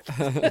take one. Take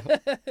it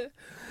all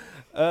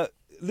back.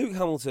 Luke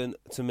Hamilton,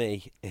 to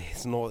me,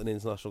 is not an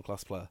international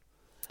class player.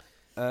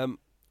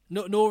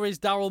 Nor is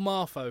Daryl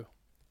Marfo.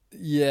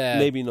 Yeah.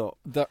 Maybe not.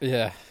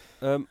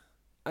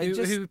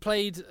 Who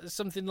played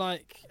something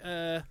like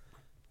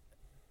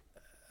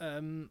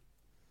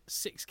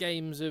 6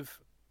 games of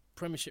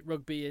Premiership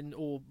rugby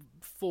or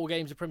 4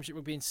 games of Premiership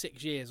rugby in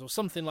 6 years or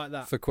something like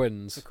that. For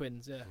Quins.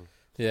 Yeah.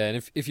 Yeah,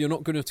 and if you're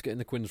not good enough to get in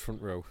the Quins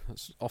front row,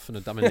 that's often a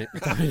damning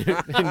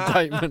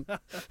indictment.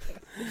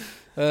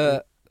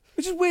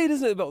 Which is weird,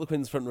 isn't it, about the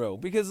Quins front row?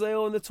 Because they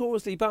are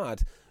notoriously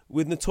bad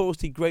with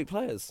notoriously great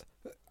players.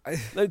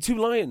 No, 2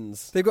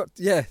 Lions. They've got,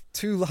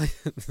 2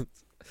 Lions.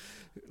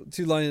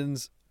 2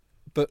 Lions,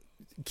 but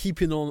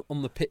keeping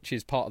on the pitch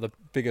is part of the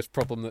biggest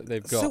problem that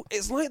they've got. So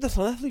it's like the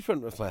Llanelli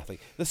front row,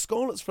 the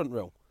Scarlets front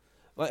row.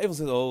 Like everyone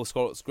says, oh,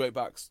 Scarlets, great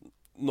backs,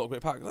 not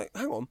great pack. Like,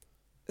 hang on,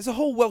 there's a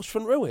whole Welsh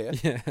front row here.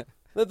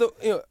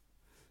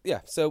 Yeah.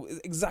 So it's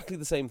exactly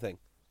the same thing.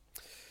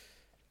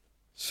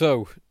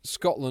 So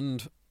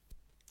Scotland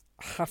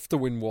have to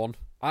win 1.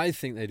 I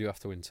think they do have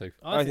to win 2.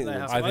 I think they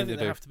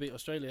have to beat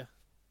Australia.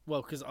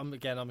 Well, because I'm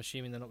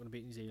assuming they're not going to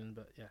beat New Zealand,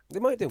 but yeah,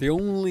 they might do.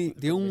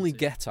 The only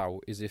get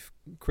out is if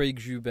Craig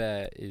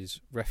Joubert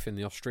is reffing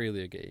the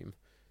Australia game,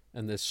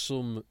 and there's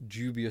some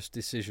dubious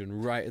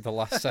decision right at the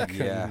last second.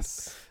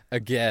 Yes.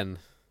 Again.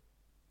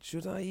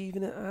 Should I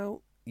even it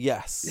out?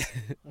 Yes.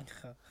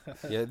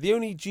 Yeah, the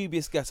only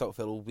dubious get-out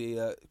fill will be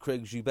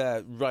Craig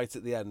Joubert right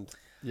at the end.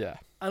 Yeah.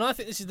 And I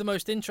think this is the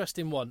most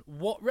interesting one.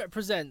 What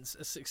represents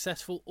a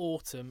successful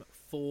autumn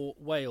for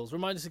Wales?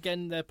 Remind us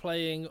again. They're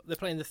playing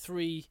the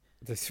three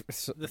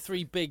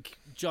big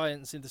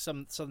giants in the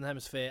southern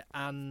hemisphere,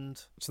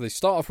 and so they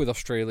start off with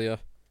Australia.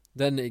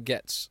 Then it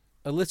gets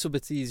a little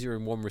bit easier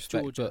in one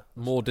respect, Georgia,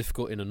 but more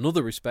difficult in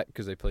another respect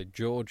because they played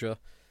Georgia,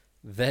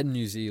 then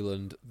New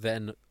Zealand,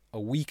 then a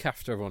week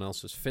after everyone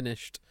else has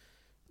finished,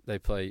 they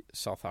play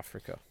South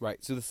Africa.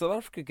 Right. So the South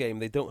Africa game,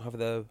 they don't have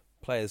their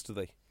players, do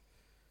they?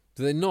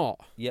 Do they not?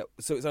 Yeah.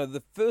 So it's either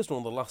the first one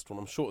or the last one.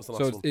 I'm sure it's the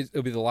last one.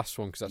 It'll be the last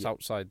one because that's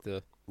outside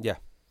the. Yeah.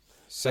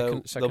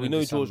 Second there'll be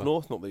no December. George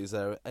North, not that he's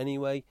there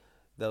anyway.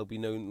 There'll be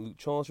no Luke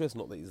Charteris,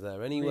 not that he's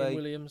there anyway. Liam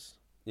Williams.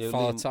 Yeah,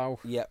 Faletau.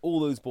 Yeah, all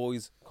those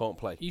boys can't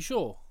play. You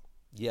sure?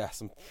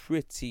 Yes, I'm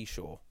pretty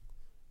sure.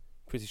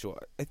 Pretty sure.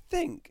 I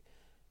think.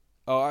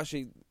 Oh,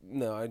 actually,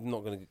 no, I'm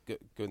not going to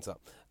go into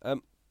that.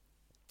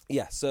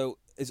 Yeah, so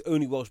it's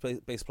only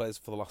Welsh-based players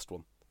for the last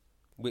one,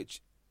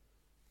 which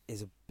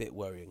is a bit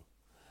worrying.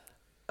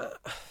 I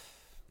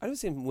don't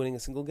see him winning a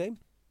single game.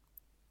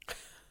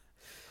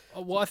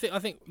 Well, I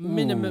think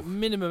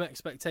minimum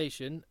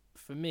expectation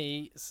for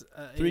me.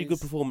 Three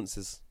good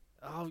performances.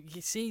 Oh,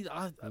 you see, you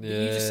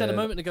just said a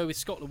moment ago with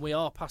Scotland, we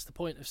are past the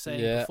point of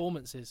saying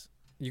performances.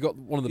 You got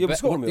one of the you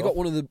got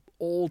one of the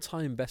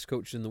all-time best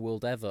coaches in the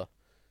world ever,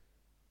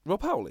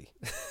 Rob Howley.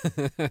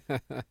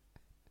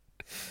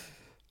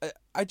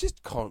 I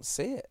just can't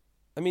see it.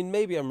 I mean,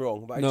 maybe I'm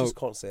wrong, but I just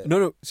can't see it.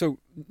 No. So,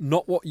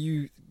 not what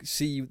you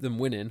see them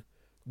winning.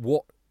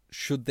 What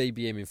should they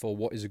be aiming for?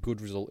 What is a good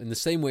result? In the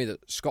same way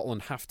that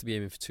Scotland have to be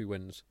aiming for 2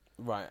 wins.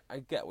 Right, I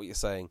get what you're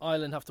saying.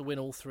 Ireland have to win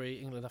all 3.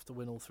 England have to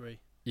win all 3.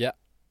 Yeah.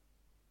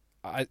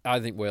 I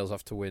think Wales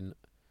have to win.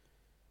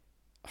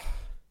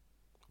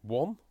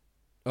 1?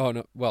 Oh,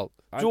 no. Well,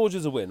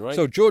 Georgia's a win, right?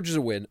 So, Georgia's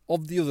a win.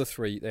 Of the other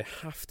 3, they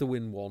have to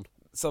win 1.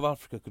 South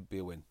Africa could be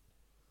a win.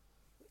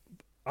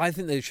 I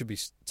think they should be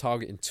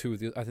targeting 2 of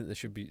the. I think they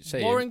should be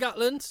saying. Warren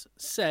Gatland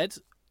said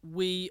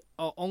we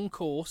are on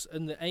course,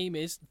 and the aim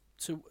is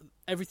to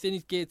everything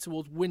is geared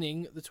towards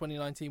winning the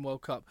 2019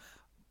 World Cup.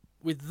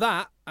 With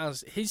that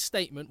as his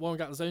statement, Warren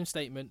Gatland's own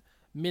statement,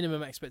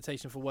 minimum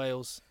expectation for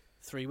Wales,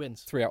 3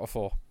 wins. 3 out of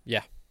 4.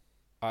 Yeah,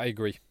 I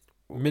agree.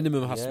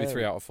 Minimum has to be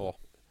 3 out of 4.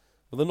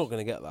 Well, they're not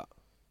going to get that.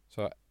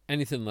 So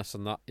anything less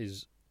than that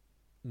is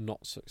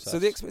not success. So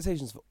the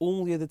expectations for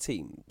all the other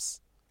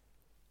teams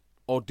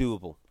are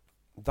doable.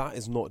 That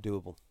is not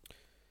doable.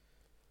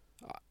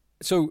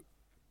 So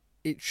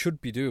it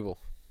should be doable.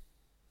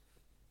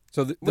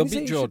 So they'll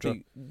beat Georgia.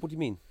 What do you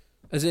mean?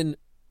 As in,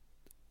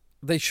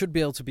 they should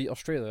be able to beat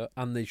Australia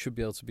and they should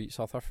be able to beat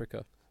South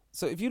Africa.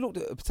 So if you looked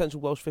at a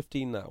potential Welsh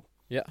 15 now,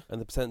 yeah,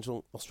 and the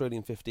potential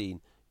Australian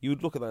 15, you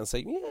would look at that and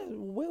say, yeah,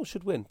 Wales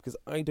should win because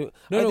I don't.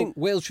 No, I think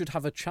Wales should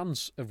have a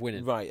chance of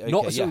winning. Right.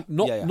 Okay,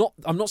 Not.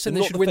 I'm not saying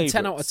they should win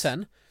 10 out of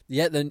 10.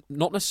 Yeah, they're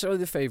not necessarily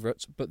the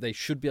favourites, but they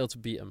should be able to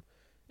beat them.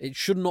 It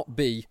should not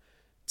be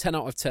 10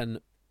 out of 10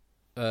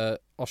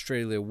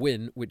 Australia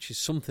win, which is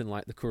something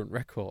like the current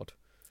record.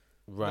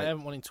 Right. They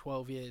haven't won in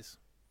 12 years,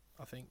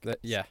 I think.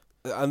 Yeah.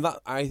 And that,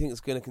 I think,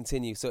 is going to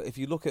continue. So if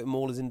you look at them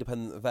all as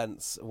independent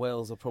events,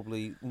 Wales are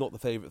probably not the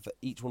favourite for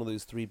each one of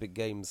those 3 big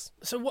games.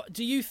 So what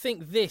do you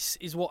think this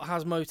is what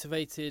has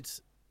motivated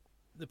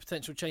the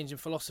potential change in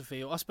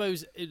philosophy? Or I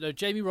suppose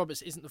Jamie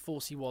Roberts isn't the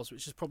force he was,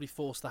 which has probably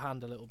forced the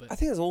hand a little bit. I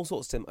think there's all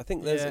sorts, Tim. I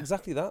think there's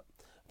exactly that.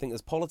 I think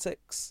there's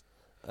politics.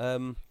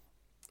 I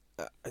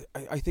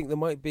think there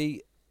might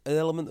be an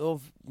element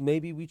of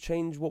maybe we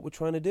change what we're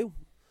trying to do.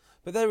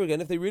 But there again,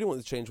 if they really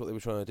wanted to change what they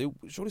were trying to do,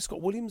 surely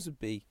Scott Williams would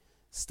be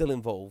still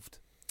involved.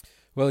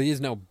 Well, he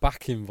is now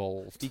back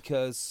involved.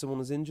 Because someone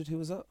was injured. Who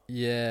was that?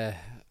 Yeah.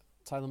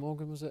 Tyler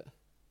Morgan, was it?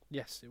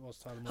 Yes, it was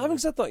Tyler Morgan. Having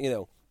said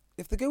that,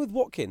 if they go with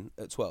Watkin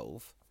at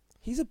 12,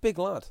 he's a big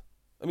lad.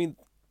 I mean,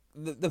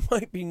 there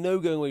might be no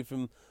going away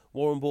from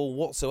Warren Ball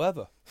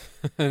whatsoever.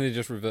 And they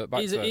just revert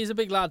back to it. He's a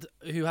big lad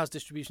who has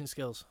distribution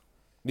skills.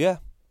 Yeah.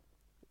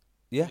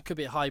 It could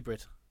be a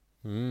hybrid.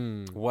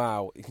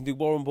 Wow. You can do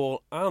Warren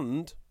Ball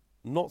and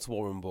not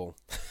Warren Ball.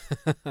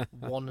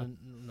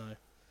 No.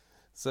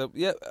 So,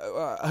 yeah,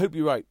 I hope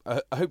you're right.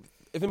 I hope...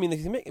 If they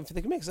can make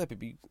it up, it'd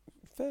be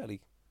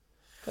fairly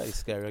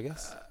scary, I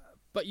guess.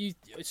 But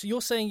so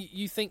you're saying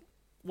you think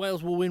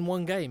Wales will win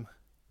 1 game?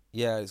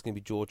 Yeah, it's going to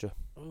be Georgia.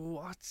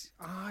 What?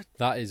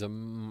 That is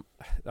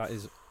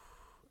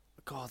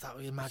God, that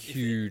would imagine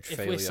huge if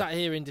failure. we're sat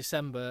here in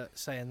December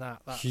saying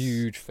that's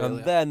huge failure.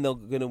 And then they're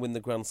going to win the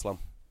Grand Slam.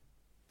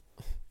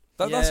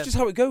 That's just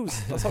how it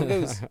goes. That's how it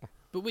goes.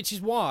 But which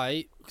is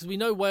why, because we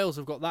know Wales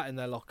have got that in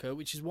their locker,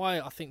 which is why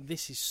I think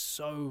this is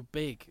so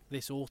big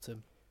this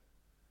autumn.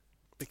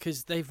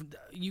 Because 2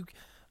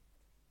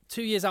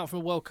 years out from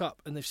a World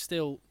Cup and they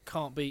still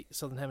can't beat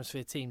Southern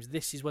Hemisphere teams.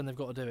 This is when they've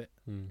got to do it.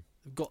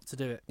 They've got to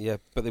do it. Yeah,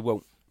 but they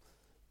won't.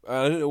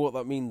 I don't know what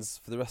that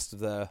means for the rest of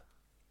their...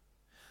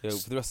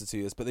 for the rest of 2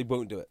 years, but they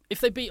won't do it.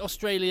 If they beat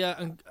Australia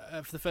and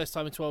for the first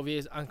time in 12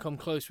 years and come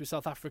close with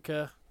South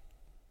Africa,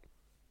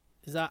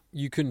 Is that...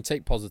 You can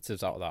take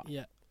positives out of that.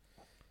 Yeah.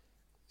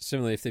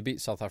 Similarly, if they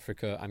beat South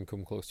Africa and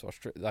come close to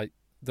Australia, like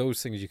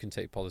those things you can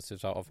take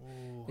positives out of.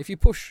 Ooh. If you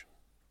push...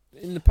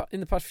 In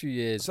the past few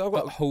years, at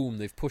home,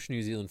 they've pushed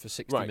New Zealand for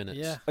 60 minutes.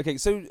 Yeah. Okay,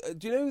 so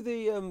do you know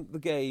the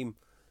game...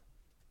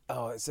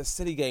 Oh, it's a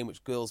silly game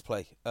which girls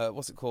play.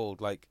 What's it called?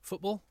 Like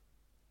Football?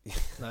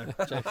 No.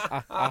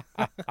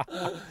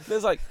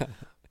 There's like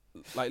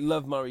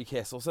Love, Marry,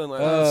 Kiss or something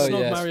like Oh, that.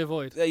 Snog, Marry,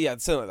 Avoid. Yeah,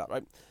 something like that,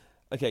 right?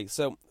 Okay,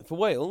 so for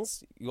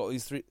Wales, you got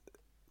these three.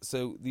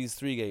 So these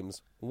three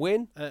games: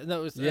 win,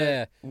 No,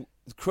 it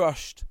was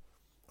crushed,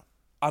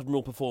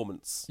 Admiral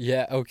Performance.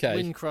 Yeah. Okay.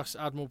 Win, crush,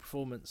 Admiral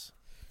Performance.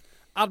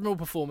 Admiral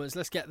Performance.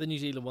 Let's get the New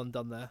Zealand one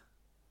done there.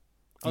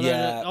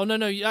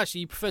 No.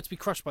 You prefer to be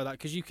crushed by that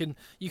because you can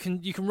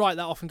write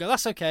that off and go,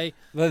 that's okay.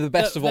 They're the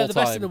best of all time. They're the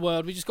best in the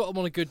world. We just got them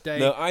on a good day.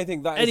 No, I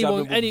think that is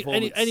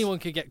anyone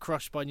could get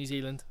crushed by New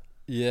Zealand.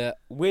 Yeah.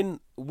 Win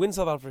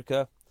South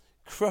Africa,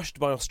 crushed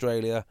by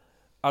Australia,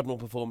 Admiral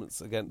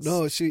Performance against...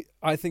 No, see,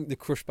 I think they're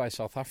crushed by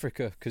South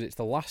Africa because it's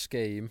the last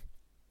game.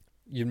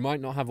 You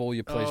might not have all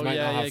your players. You might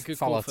not have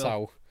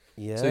Faletau.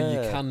 Yeah.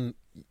 So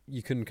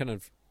you can kind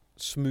of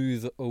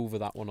smooth over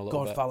that one a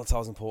little bit. God,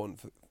 Faletau's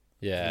important for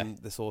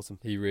this autumn.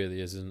 He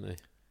really is, isn't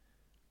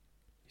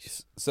he?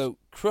 So,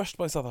 crushed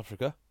by South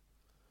Africa.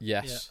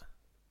 Yes.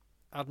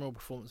 Yeah. Admiral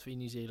Performance for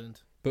New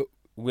Zealand. But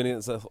winning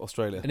against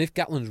Australia. And if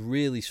Gatland's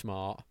really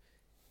smart,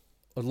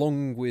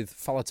 along with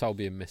Faletau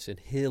being missing,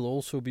 he'll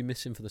also be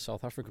missing for the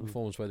South Africa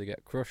performance where they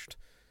get crushed.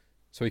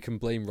 So he can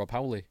blame Rob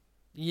Howley.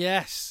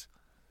 Yes.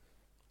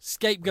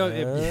 Scapegoat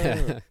him.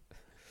 Yeah.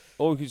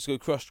 Or we could just go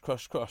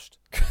crushed.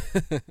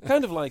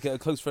 Kind of like a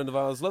close friend of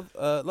ours, Love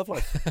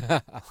Life.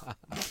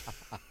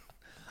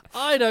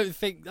 I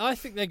think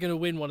they're going to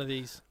win one of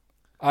these.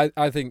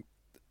 I think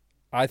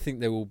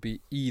there will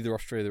be either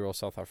Australia or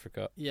South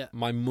Africa. Yeah.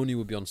 My money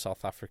would be on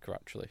South Africa,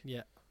 actually.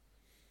 Yeah.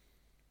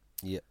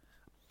 Yeah.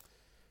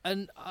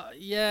 And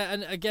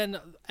and again,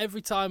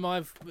 every time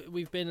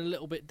we've been a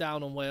little bit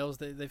down on Wales,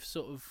 they've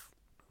sort of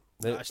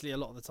actually a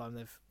lot of the time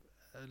they've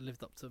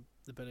lived up to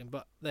the billing,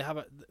 but they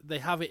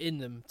have it in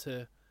them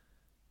to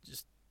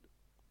just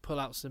pull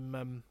out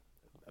some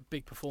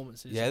big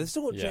performances. Yeah, they've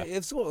still got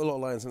a lot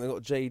of lines. They've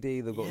got JD,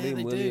 they've got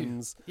Liam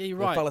Williams. Yeah, you're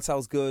right.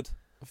 Faletau's good.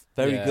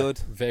 Very good.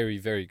 Very,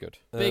 very good.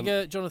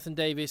 Bigger, Jonathan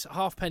Davies,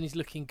 Halfpenny's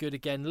looking good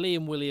again.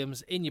 Liam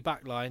Williams in your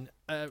back line.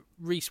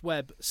 Reece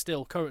Webb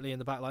still currently in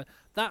the back line.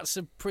 That's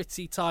a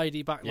pretty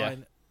tidy back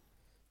line.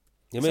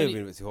 You may have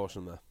been a bit too harsh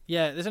on there.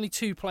 Yeah, there's only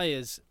two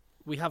players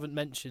we haven't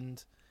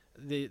mentioned.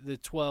 The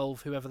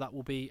 12, whoever that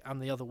will be,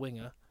 and the other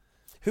winger.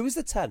 Who is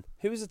the 10?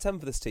 Who is the 10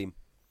 for this team?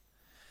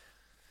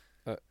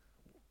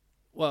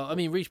 Well, I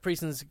mean, Reece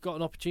Priestland's got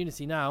an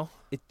opportunity now.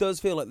 It does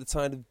feel like the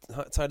tide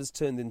has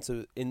turned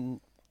to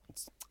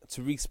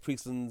Reece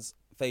Priestland's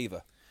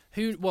favour.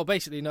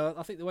 Basically, no.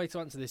 I think the way to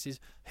answer this is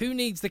who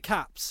needs the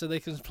caps so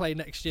they can play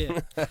next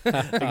year.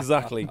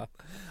 Exactly.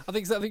 I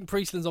think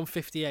Priestland's on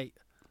 58.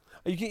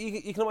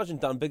 You can imagine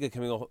Dan Biggar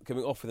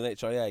coming off with an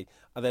HIA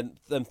and then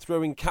them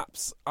throwing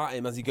caps at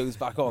him as he goes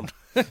back on.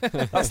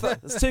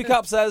 There's two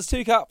caps there. There's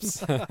two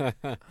caps.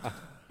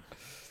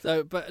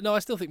 So, but no, I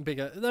still think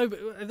Biggar. No, but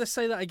let's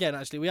say that again.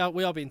 Actually,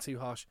 we are being too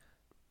harsh.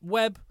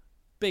 Webb,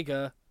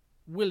 Biggar,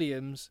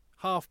 Williams,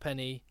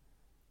 Halfpenny,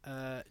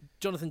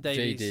 Jonathan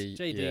Davies,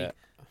 JD.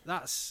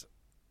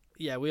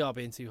 Yeah. We are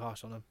being too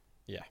harsh on them.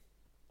 Yeah,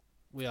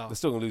 we are. They're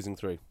still losing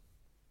 3.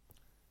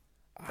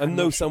 And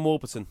no Sam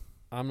Warburton.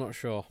 I'm not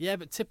sure. Yeah,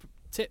 but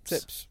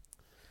tips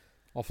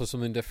offer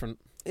something different.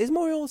 Is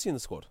Moriarty in the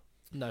squad?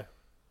 No.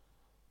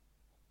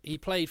 He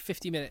played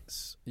 50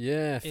 minutes.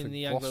 Yeah, in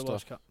the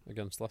Anglo-Welsh Cup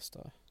against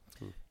Leicester,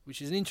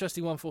 which is an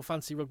interesting one for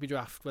Fantasy Rugby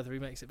Draft, whether he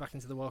makes it back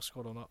into the Welsh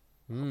squad or not.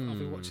 I've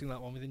been watching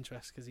that one with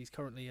interest because he's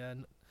currently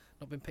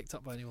not been picked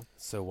up by anyone.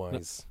 So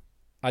wise.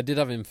 No, I did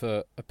have him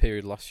for a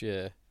period last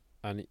year,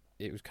 and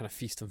it was kind of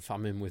feast and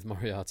famine with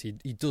Moriarty.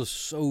 He does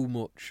so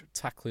much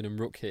tackling and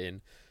ruck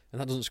hitting,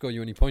 and that doesn't score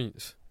you any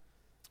points.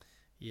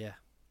 Yeah.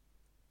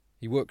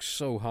 He works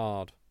so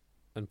hard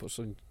and puts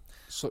in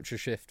such a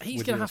shift.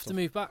 He's going to have to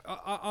move back.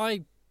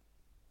 I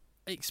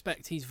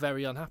expect he's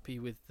very unhappy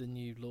with the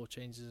new law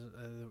changes,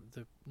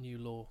 the new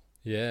law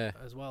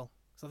as well.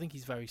 So I think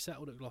he's very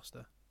settled at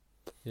Gloucester.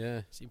 Yeah.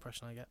 That's the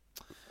impression I get.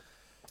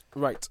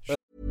 Right.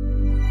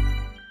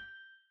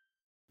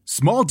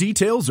 Small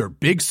details are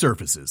big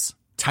surfaces.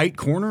 Tight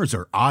corners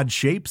are odd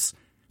shapes.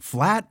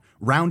 Flat,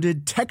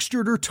 rounded,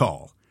 textured, or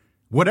tall.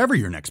 Whatever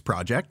your next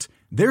project,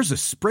 there's a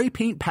spray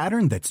paint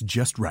pattern that's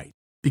just right.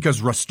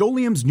 Because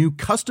Rust-Oleum's new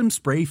Custom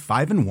Spray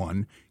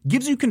 5-in-1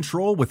 gives you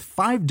control with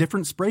 5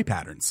 different spray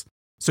patterns.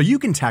 So you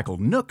can tackle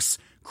nooks,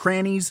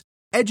 crannies,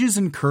 edges,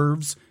 and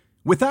curves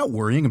without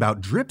worrying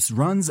about drips,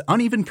 runs,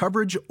 uneven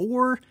coverage,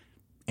 or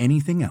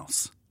anything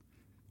else.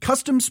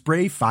 Custom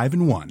Spray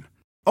 5-in-1.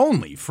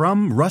 Only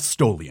from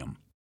Rust-Oleum.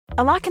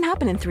 A lot can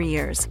happen in 3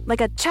 years,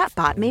 like a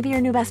chatbot may be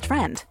your new best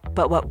friend.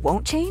 But what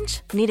won't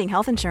change? Needing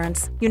health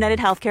insurance. United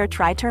Healthcare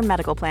Tri-Term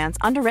Medical Plans,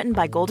 underwritten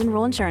by Golden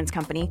Rule Insurance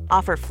Company,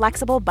 offer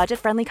flexible,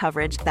 budget-friendly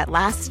coverage that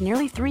lasts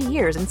nearly 3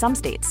 years in some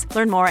states.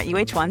 Learn more at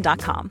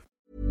uh1.com.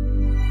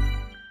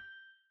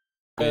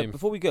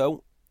 Before we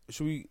go,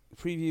 should we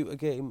preview a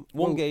game?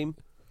 One game.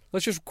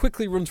 Let's just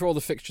quickly run through all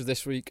the fixtures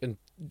this week and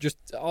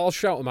I'll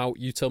shout them out.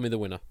 You tell me the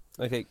winner.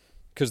 Okay.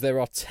 Because there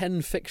are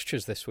 10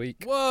 fixtures this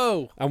week.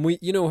 Whoa! And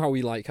you know how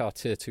we like our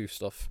tier 2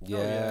 stuff.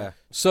 Yeah.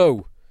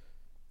 So,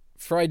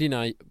 Friday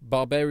night,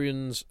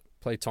 Barbarians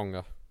play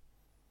Tonga.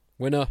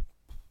 Winner?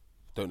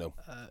 Don't know.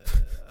 I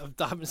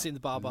haven't seen the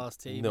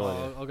Barbars team.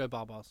 No I'll go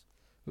Barbars.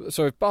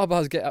 So if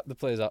Barbars get the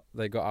players up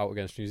they got out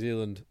against New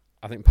Zealand,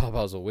 I think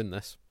Barbars will win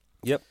this.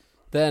 Yep.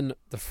 Then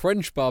the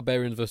French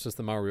Barbarians versus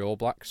the Maori All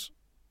Blacks.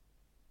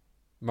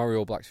 Maori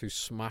All Blacks who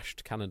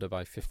smashed Canada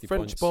by 50 French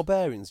points.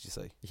 Barbarians, did you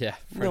say? Yeah,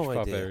 French No idea.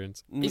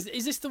 Barbarians.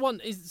 Is this the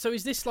one? Is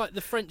this like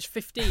the French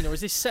 15, or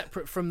is this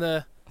separate from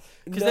the?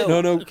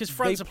 No. Because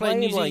France They are playing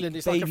play New like Zealand.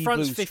 It's like a baby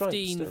France blue stripes,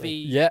 15 don't they?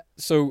 v. Yeah,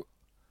 so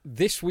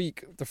this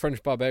week the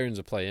French Barbarians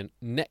are playing.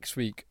 Next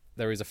week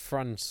there is a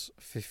France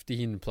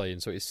 15 playing,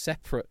 so it's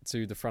separate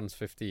to the France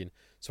 15.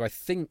 So I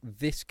think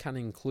this can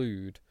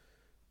include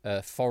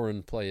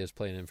foreign players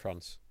playing in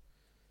France.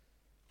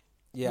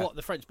 Yeah. What,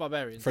 the French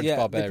Barbarians? French yeah,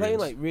 Barbarians. they're playing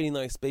like really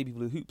nice baby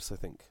blue hoops, I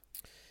think.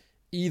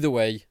 Either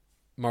way,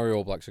 Maori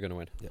All Blacks are going to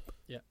win. Yep.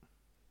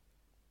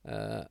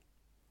 Yeah.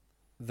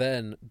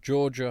 Then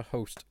Georgia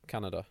host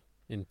Canada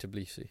in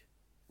Tbilisi.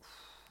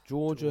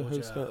 Georgia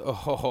hosts.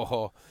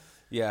 Oh,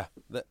 yeah.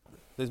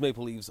 Those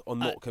Maple Leafs are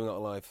not coming out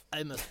alive.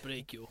 I must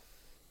break you.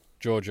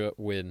 Georgia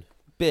win.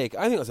 Big.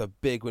 I think that's a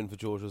big win for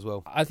Georgia as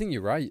well. I think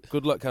you're right.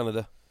 Good luck,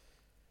 Canada.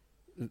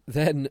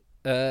 Then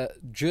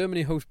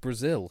Germany host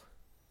Brazil.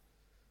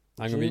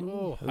 I'm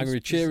going to be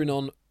cheering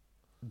on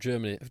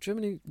Germany.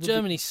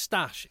 Germany's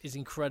stash is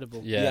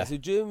incredible. Yeah. So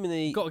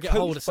Germany. Got to get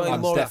hold of by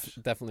someone. Moritz,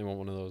 Definitely want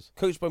one of those.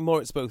 coached by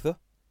Moritz Botha.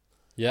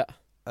 Yeah.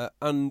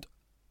 And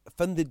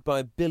funded by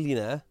a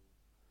billionaire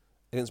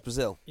against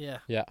Brazil. Yeah.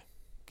 Yeah.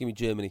 Give me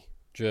Germany.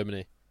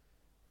 Germany.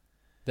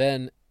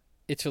 Then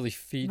Italy,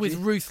 Fiji. With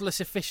ruthless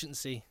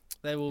efficiency,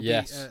 they will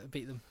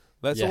beat them.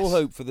 Let's Yes. all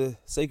hope, for the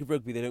sake of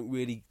rugby, they don't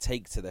really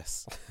take to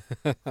this.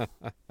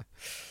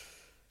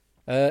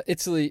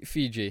 Italy,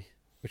 Fiji,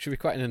 which should be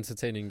quite an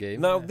entertaining game.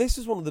 Now, this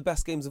is one of the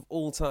best games of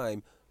all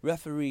time,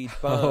 refereed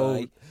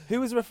by... Who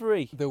was the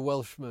referee? The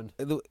Welshman.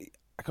 I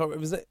can't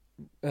remember his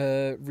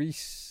name.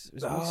 Reese.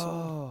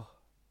 Leighton.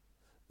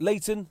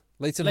 Leighton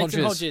Leighton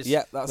Hodges. Hodges.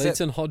 Yeah, that's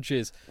Leighton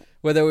Hodges.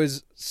 Where there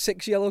was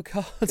 6 yellow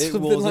cards, it. It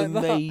something was like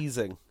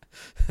amazing.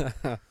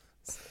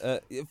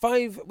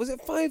 5... Was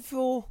it 5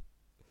 for...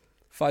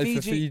 5 Fiji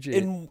for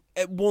Fiji.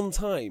 at one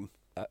time?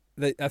 I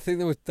think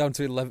they were down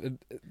to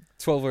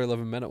 12 or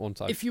 11 men at one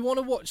time. If you want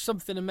to watch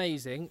something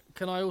amazing,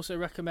 can I also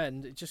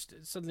recommend? It just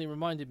suddenly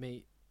reminded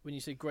me when you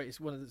said greatest,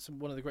 one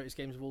of the greatest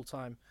games of all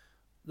time.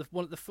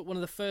 One of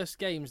the first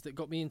games that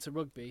got me into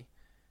rugby.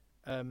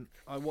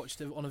 I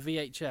watched it on a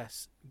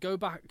VHS. Go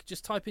back,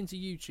 just type into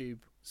YouTube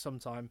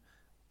sometime.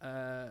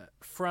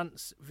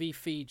 France v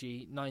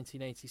Fiji,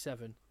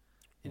 1987.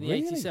 In the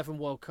Really? 87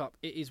 World Cup,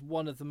 it is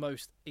one of the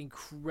most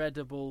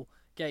incredible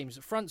games.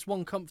 France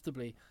won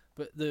comfortably,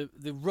 but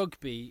the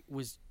rugby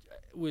was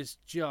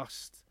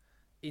just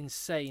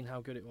insane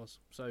how good it was.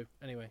 So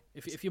anyway,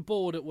 if you're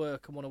bored at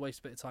work and want to waste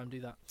a bit of time, do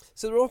that.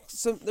 So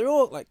there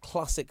are like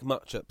classic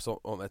matchups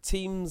on their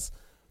teams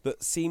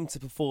that seem to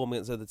perform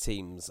against other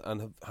teams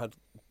and have had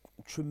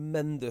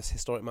tremendous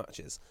historic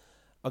matches.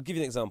 I'll give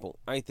you an example.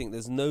 I think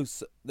there's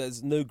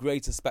no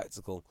greater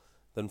spectacle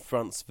than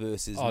France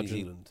versus New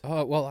Zealand.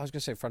 Oh, well, I was going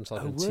to say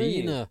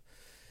France-Argentina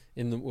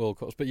in the World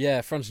Cups. But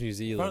yeah, France-New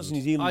Zealand.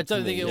 France-New Zealand. I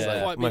don't think it'll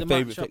quite be my the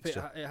favourite matchup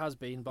fixture. it has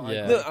been. But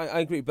Yeah. No, I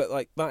agree, but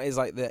like that is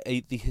like the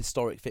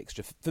historic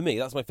fixture. For me,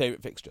 that's my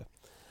favourite fixture.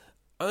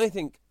 I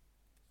think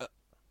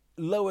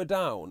lower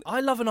down...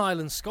 I love an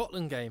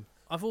Ireland-Scotland game.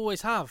 I've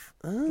always have.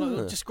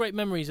 Like, just great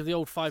memories of the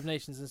old Five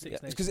Nations and Six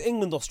Nations. Because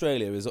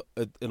England-Australia is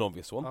an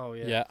obvious one. Oh,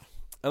 yeah. Yeah.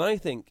 And I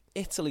think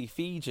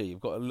Italy-Fiji have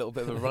got a little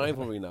bit of a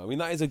rivalry now. I mean,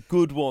 that is a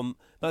good one.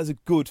 That is a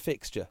good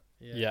fixture.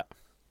 Yeah.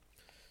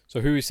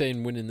 So who are we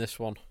saying winning this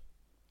one?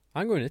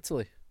 I'm going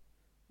Italy.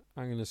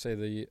 I'm going to say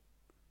the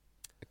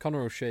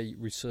Conor O'Shea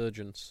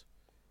resurgence.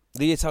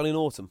 The Italian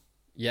autumn.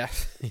 Yeah.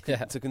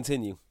 Yeah. To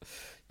continue.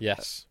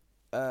 Yes.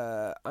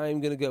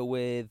 I'm going to go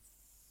with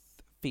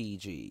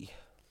Fiji.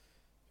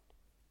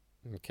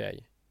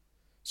 Okay.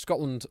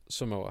 Scotland,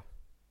 Samoa.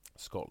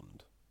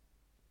 Scotland.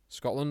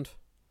 Scotland.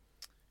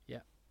 Yeah.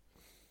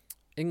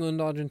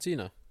 England,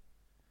 Argentina.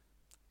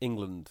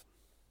 England.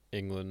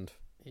 England.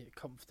 Yeah,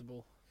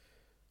 comfortable.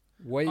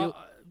 Wales.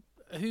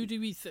 Who do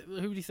you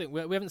think?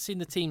 We haven't seen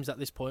the teams at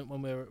this point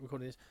when we're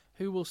recording this.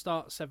 Who will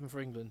start 7 for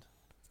England?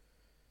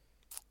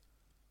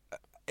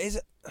 Is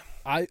it?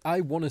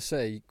 I want to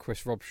say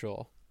Chris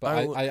Robshaw,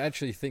 but I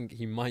actually think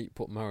he might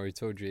put Mauro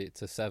Itoje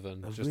to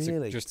 7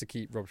 just to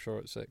keep Robshaw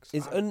at 6.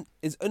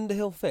 Is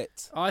Underhill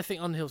fit? I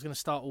think Underhill's going to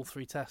start all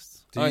 3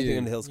 tests. I think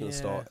Underhill's going to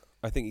start.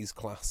 I think he's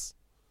class.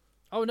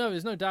 Oh no,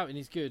 there's no doubting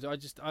he's good.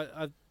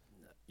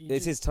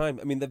 It's his time.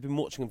 I mean, they've been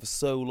watching him for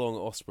so long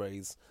at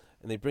Ospreys,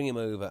 and they bring him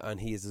over, and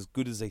he is as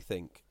good as they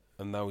think.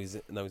 And now he's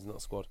in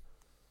that squad.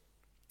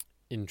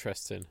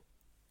 Interesting.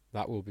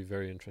 That will be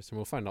very interesting.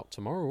 We'll find out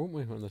tomorrow, won't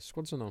we, when the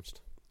squad's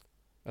announced?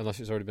 Unless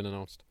it's already been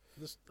announced.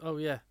 Oh,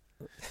 yeah.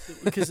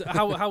 Because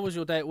how was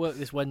your day at work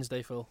this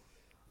Wednesday, Phil?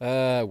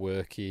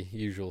 Worky,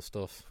 usual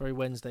stuff. Very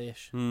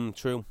Wednesday-ish.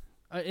 True.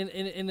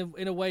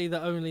 In a way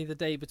that only the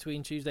day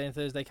between Tuesday and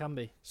Thursday can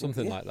be.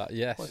 Something like that,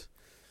 yes. Quite.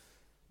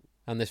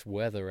 And this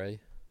weather, eh?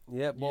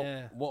 Yeah,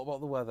 what about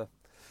the weather?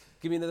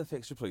 Give me another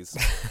fixture, please.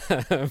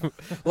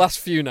 Last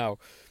few now.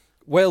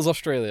 Wales,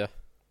 Australia.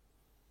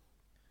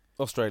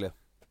 Australia.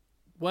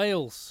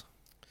 Wales.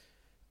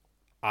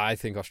 I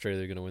think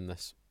Australia are going to win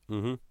this.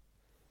 Mm-hmm.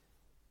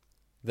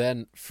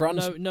 Then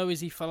France. No,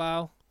 Izzy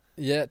Folau.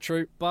 Yeah,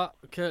 true. But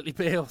Curtly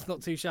Beale,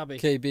 not too shabby.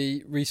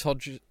 KB, Reece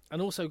Hodges.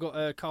 And also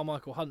got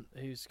Carmichael Hunt,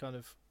 who's kind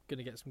of going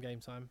to get some game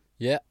time.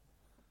 Yeah,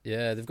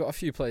 they've got a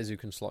few players who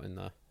can slot in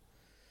there.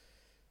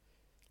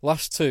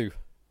 Last two.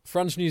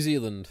 France, New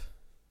Zealand.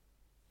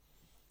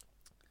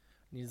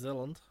 New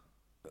Zealand.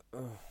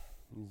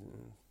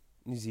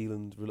 New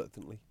Zealand,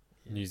 reluctantly.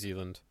 Yeah. New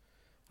Zealand.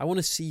 I want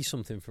to see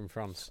something from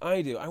France.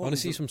 I do. I want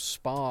to see some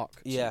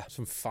spark. Yeah.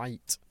 Some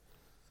fight.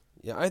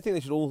 Yeah, I think they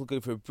should all go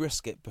for a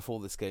brisket before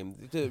this game.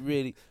 They do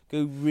really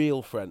go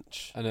real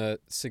French. And a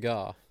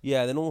cigar.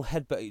 Yeah, then all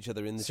headbutt each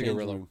other in the changing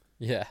room.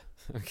 Yeah,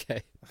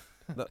 okay.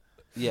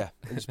 Yeah,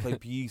 and just play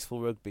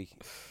beautiful rugby.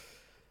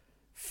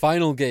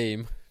 Final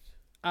game.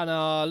 And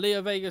our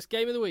Leo Vegas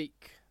game of the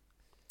week.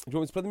 Do you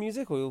want me to play the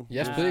music? Or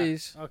yes,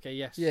 please. Okay,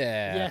 yes.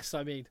 Yeah. Yes,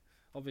 I mean,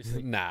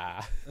 obviously.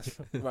 Nah.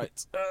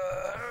 Right.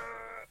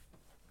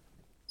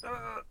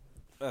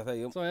 There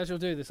you go. Sorry, as you'll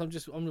do this, I'm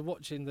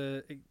watching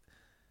the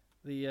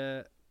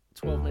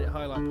 12-minute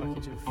highlight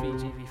package of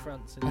Fiji v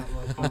France in that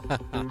World Cup.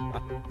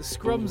 The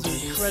scrums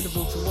are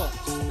incredible to watch.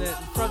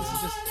 France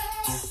are just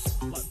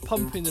like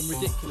pumping them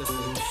ridiculously,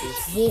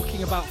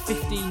 walking about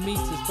 15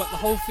 metres, but the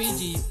whole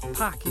Fiji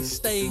pack is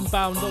staying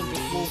bound on,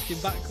 just walking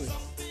backwards.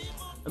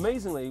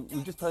 Amazingly,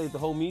 we just played the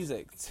whole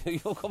music to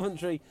your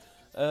commentary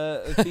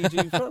of Fiji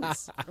v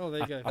France. Oh,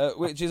 there you go.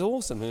 Which is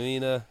awesome. I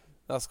mean,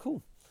 that's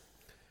cool.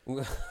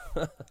 I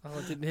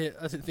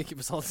didn't think it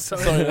was on.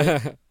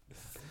 Sorry.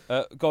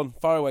 Gone,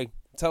 far away.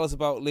 Tell us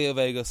about Leo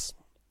Vegas.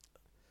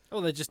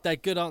 Oh, they're just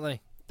dead good, aren't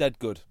they? Dead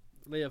good.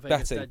 Leo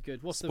Vegas, Betting. dead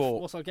good. What's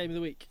our game of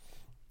the week?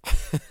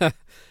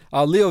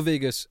 Our Leo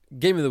Vegas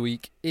game of the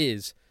week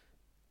is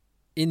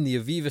in the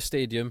Aviva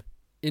Stadium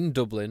in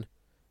Dublin,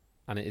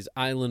 and it is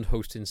Ireland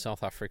hosting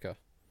South Africa.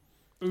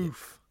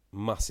 Oof.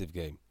 Massive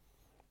game.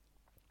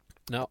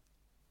 Now,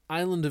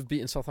 Ireland have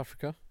beaten South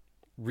Africa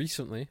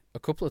recently a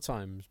couple of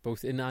times,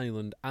 both in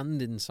Ireland and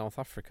in South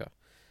Africa.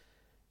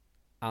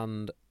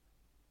 And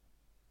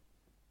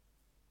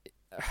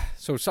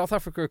so South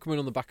Africa are coming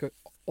on the back of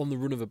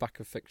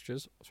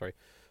fixtures.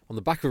 On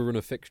the back of a run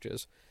of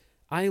fixtures.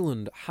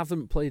 Ireland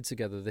haven't played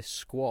together this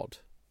squad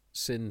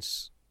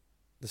since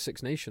the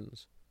Six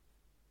Nations.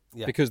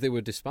 Yeah. Because they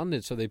were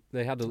disbanded, so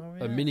they had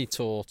a mini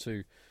tour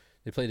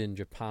they played in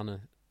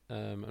Japan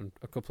and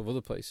a couple of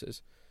other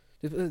places.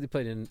 They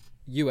played in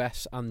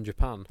US and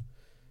Japan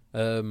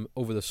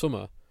over the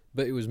summer,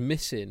 but it was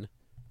missing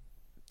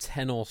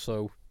 10 or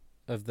so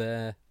of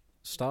their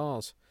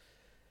stars.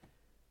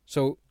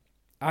 So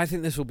I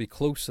think this will be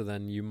closer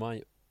than you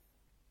might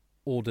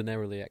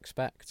ordinarily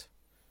expect.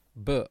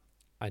 But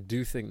I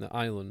do think that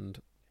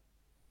Ireland,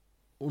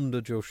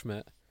 under Joe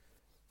Schmidt,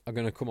 are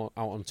going to come out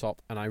on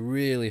top, and I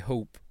really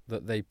hope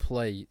that they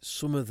play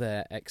some of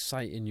their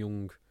exciting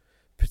young,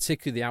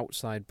 particularly the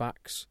outside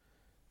backs,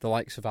 the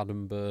likes of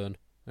Adam Byrne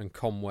and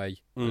Conway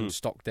and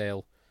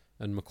Stockdale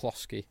and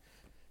McCloskey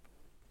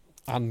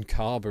and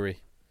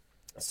Carberry.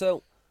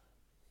 So,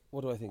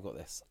 what do I think about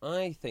this?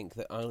 I think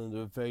that Ireland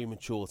are a very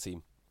mature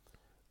team.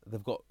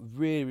 They've got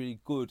really, really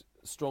good,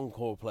 strong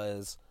core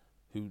players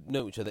who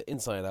know each other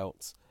inside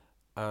out,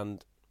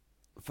 and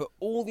for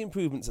all the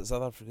improvements that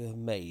South Africa have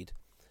made,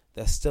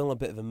 they're still a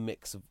bit of a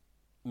mix of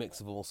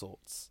all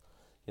sorts.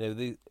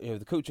 The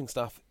coaching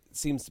staff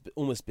seems to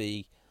almost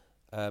be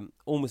not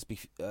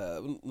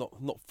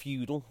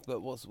feudal,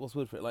 but what's the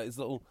word for it? Like it's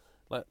little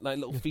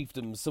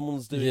fiefdoms.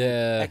 Someone's doing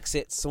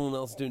exits, someone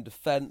else is doing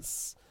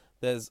defence.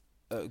 There's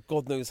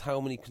God knows how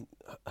many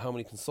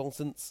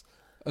consultants.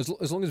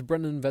 As long as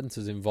Brendan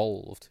Venter's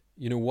involved,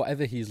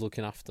 whatever he's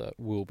looking after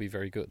will be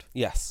very good.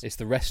 Yes. It's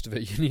the rest of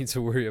it you need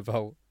to worry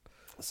about.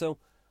 So,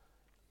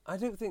 I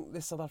don't think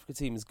this South Africa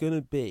team is going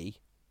to be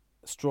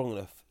strong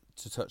enough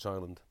to touch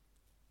Ireland.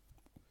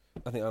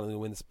 I think Ireland will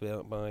win this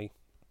by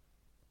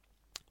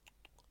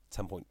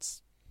 10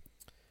 points.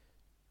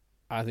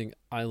 I think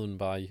Ireland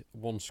by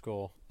 1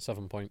 score,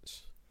 7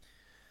 points.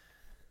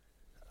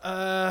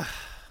 Ireland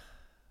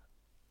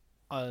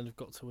have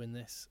got to win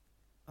this.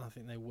 I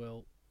think they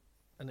will.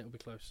 And it'll be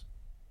close.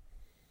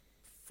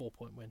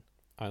 4-point win.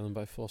 Ireland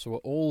by 4. So we're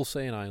all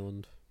saying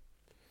Ireland.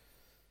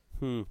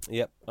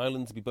 Yep.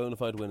 Ireland to be bona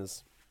fide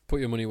winners. Put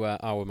your money where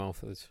our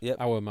mouth is. Yep.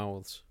 Our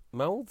mouths.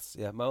 Mouths?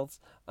 Yeah, mouths.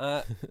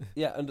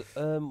 Yeah, and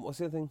what's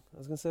the other thing I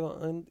was going to say about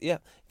Ireland? Yeah,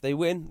 if they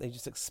win, they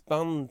just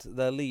expand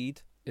their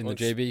lead in the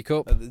JB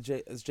Cup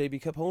as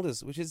JB Cup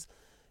holders, which is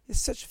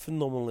such a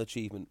phenomenal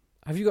achievement.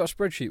 Have you got a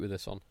spreadsheet with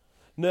this on?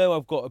 No,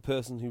 I've got a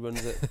person who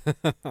runs it.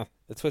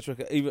 A Twitter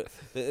account.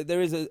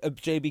 There is a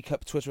JB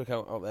Cup Twitter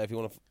account out there if you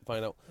want to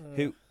find out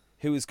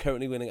who is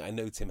currently winning. I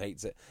know Tim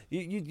hates it.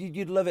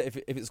 You'd love it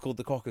if it's called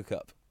the Cocker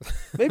Cup.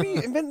 Maybe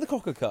invent the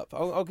Cocker Cup.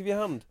 I'll give you a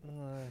hand.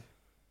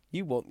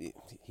 He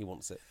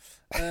wants it.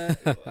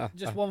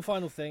 Just one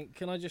final thing.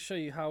 Can I just show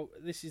you how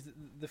this is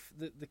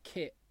the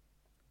kit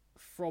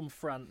from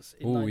France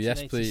in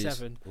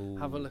 1987? Yes, please.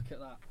 Have a look at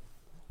that.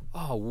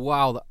 Oh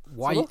wow! That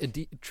white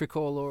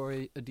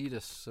tricolor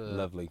Adidas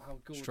lovely how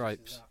gorgeous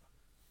stripes. Is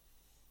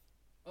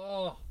that?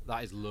 Oh,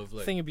 that is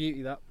lovely. Thing of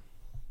beauty. That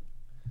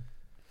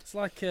it's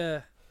like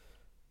a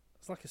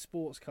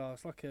sports car.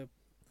 It's like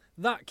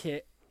that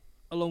kit,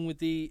 along with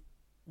the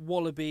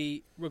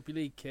Wallaby Rugby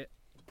League kit.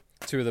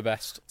 Two of the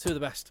best.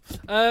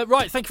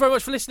 Right, thank you very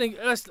much for listening.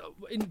 Let's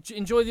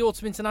enjoy the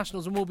Autumn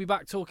Internationals, and we'll be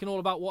back talking all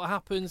about what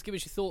happens. Give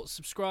us your thoughts.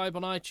 Subscribe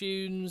on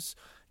iTunes.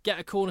 Get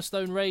a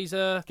Cornerstone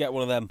razor. Get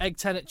one of them. Egg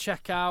 10 at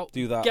checkout.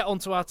 Do that. Get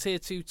onto our Tier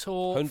 2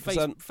 tour.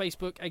 100%.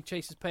 Facebook, Egg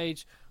Chasers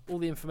page. All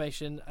the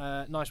information.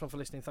 Nice one for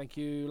listening. Thank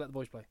you. Let the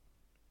boys play.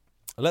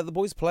 Let the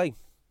boys play.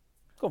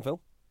 Go on,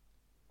 Phil.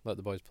 Let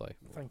the boys play.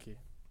 Thank you.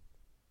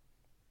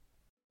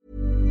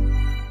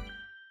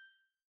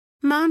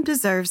 Mom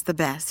deserves the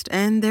best,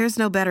 and there's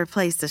no better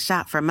place to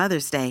shop for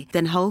Mother's Day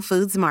than Whole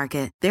Foods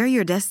Market. They're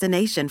your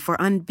destination for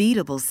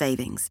unbeatable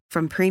savings,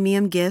 from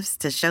premium gifts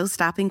to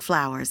show-stopping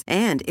flowers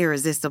and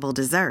irresistible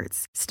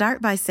desserts.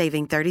 Start by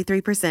saving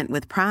 33%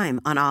 with Prime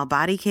on all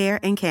body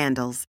care and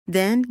candles.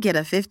 Then get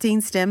a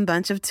 15-stem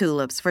bunch of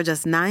tulips for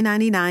just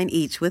 $9.99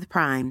 each with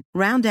Prime.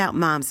 Round out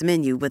Mom's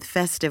menu with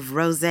festive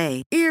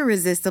rosé,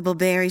 irresistible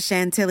berry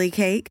chantilly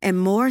cake, and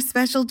more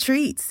special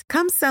treats.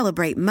 Come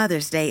celebrate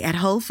Mother's Day at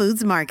Whole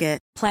Foods Market.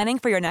 Planning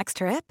for your next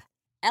trip?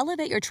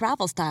 Elevate your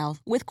travel style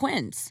with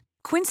Quince.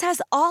 Quince has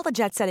all the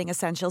jet-setting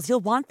essentials you'll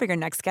want for your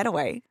next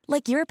getaway,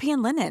 like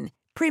European linen,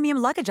 premium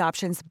luggage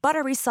options,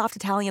 buttery soft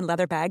Italian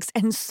leather bags,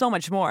 and so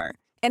much more.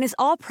 And is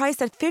all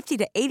priced at 50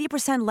 to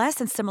 80% less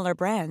than similar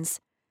brands.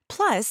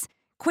 Plus,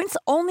 Quince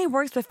only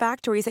works with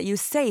factories that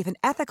use safe and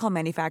ethical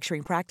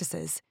manufacturing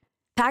practices.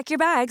 Pack your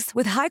bags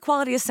with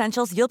high-quality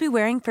essentials you'll be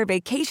wearing for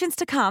vacations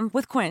to come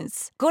with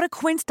Quince. Go to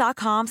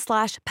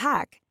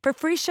quince.com/pack for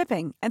free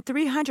shipping and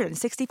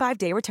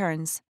 365-day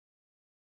returns.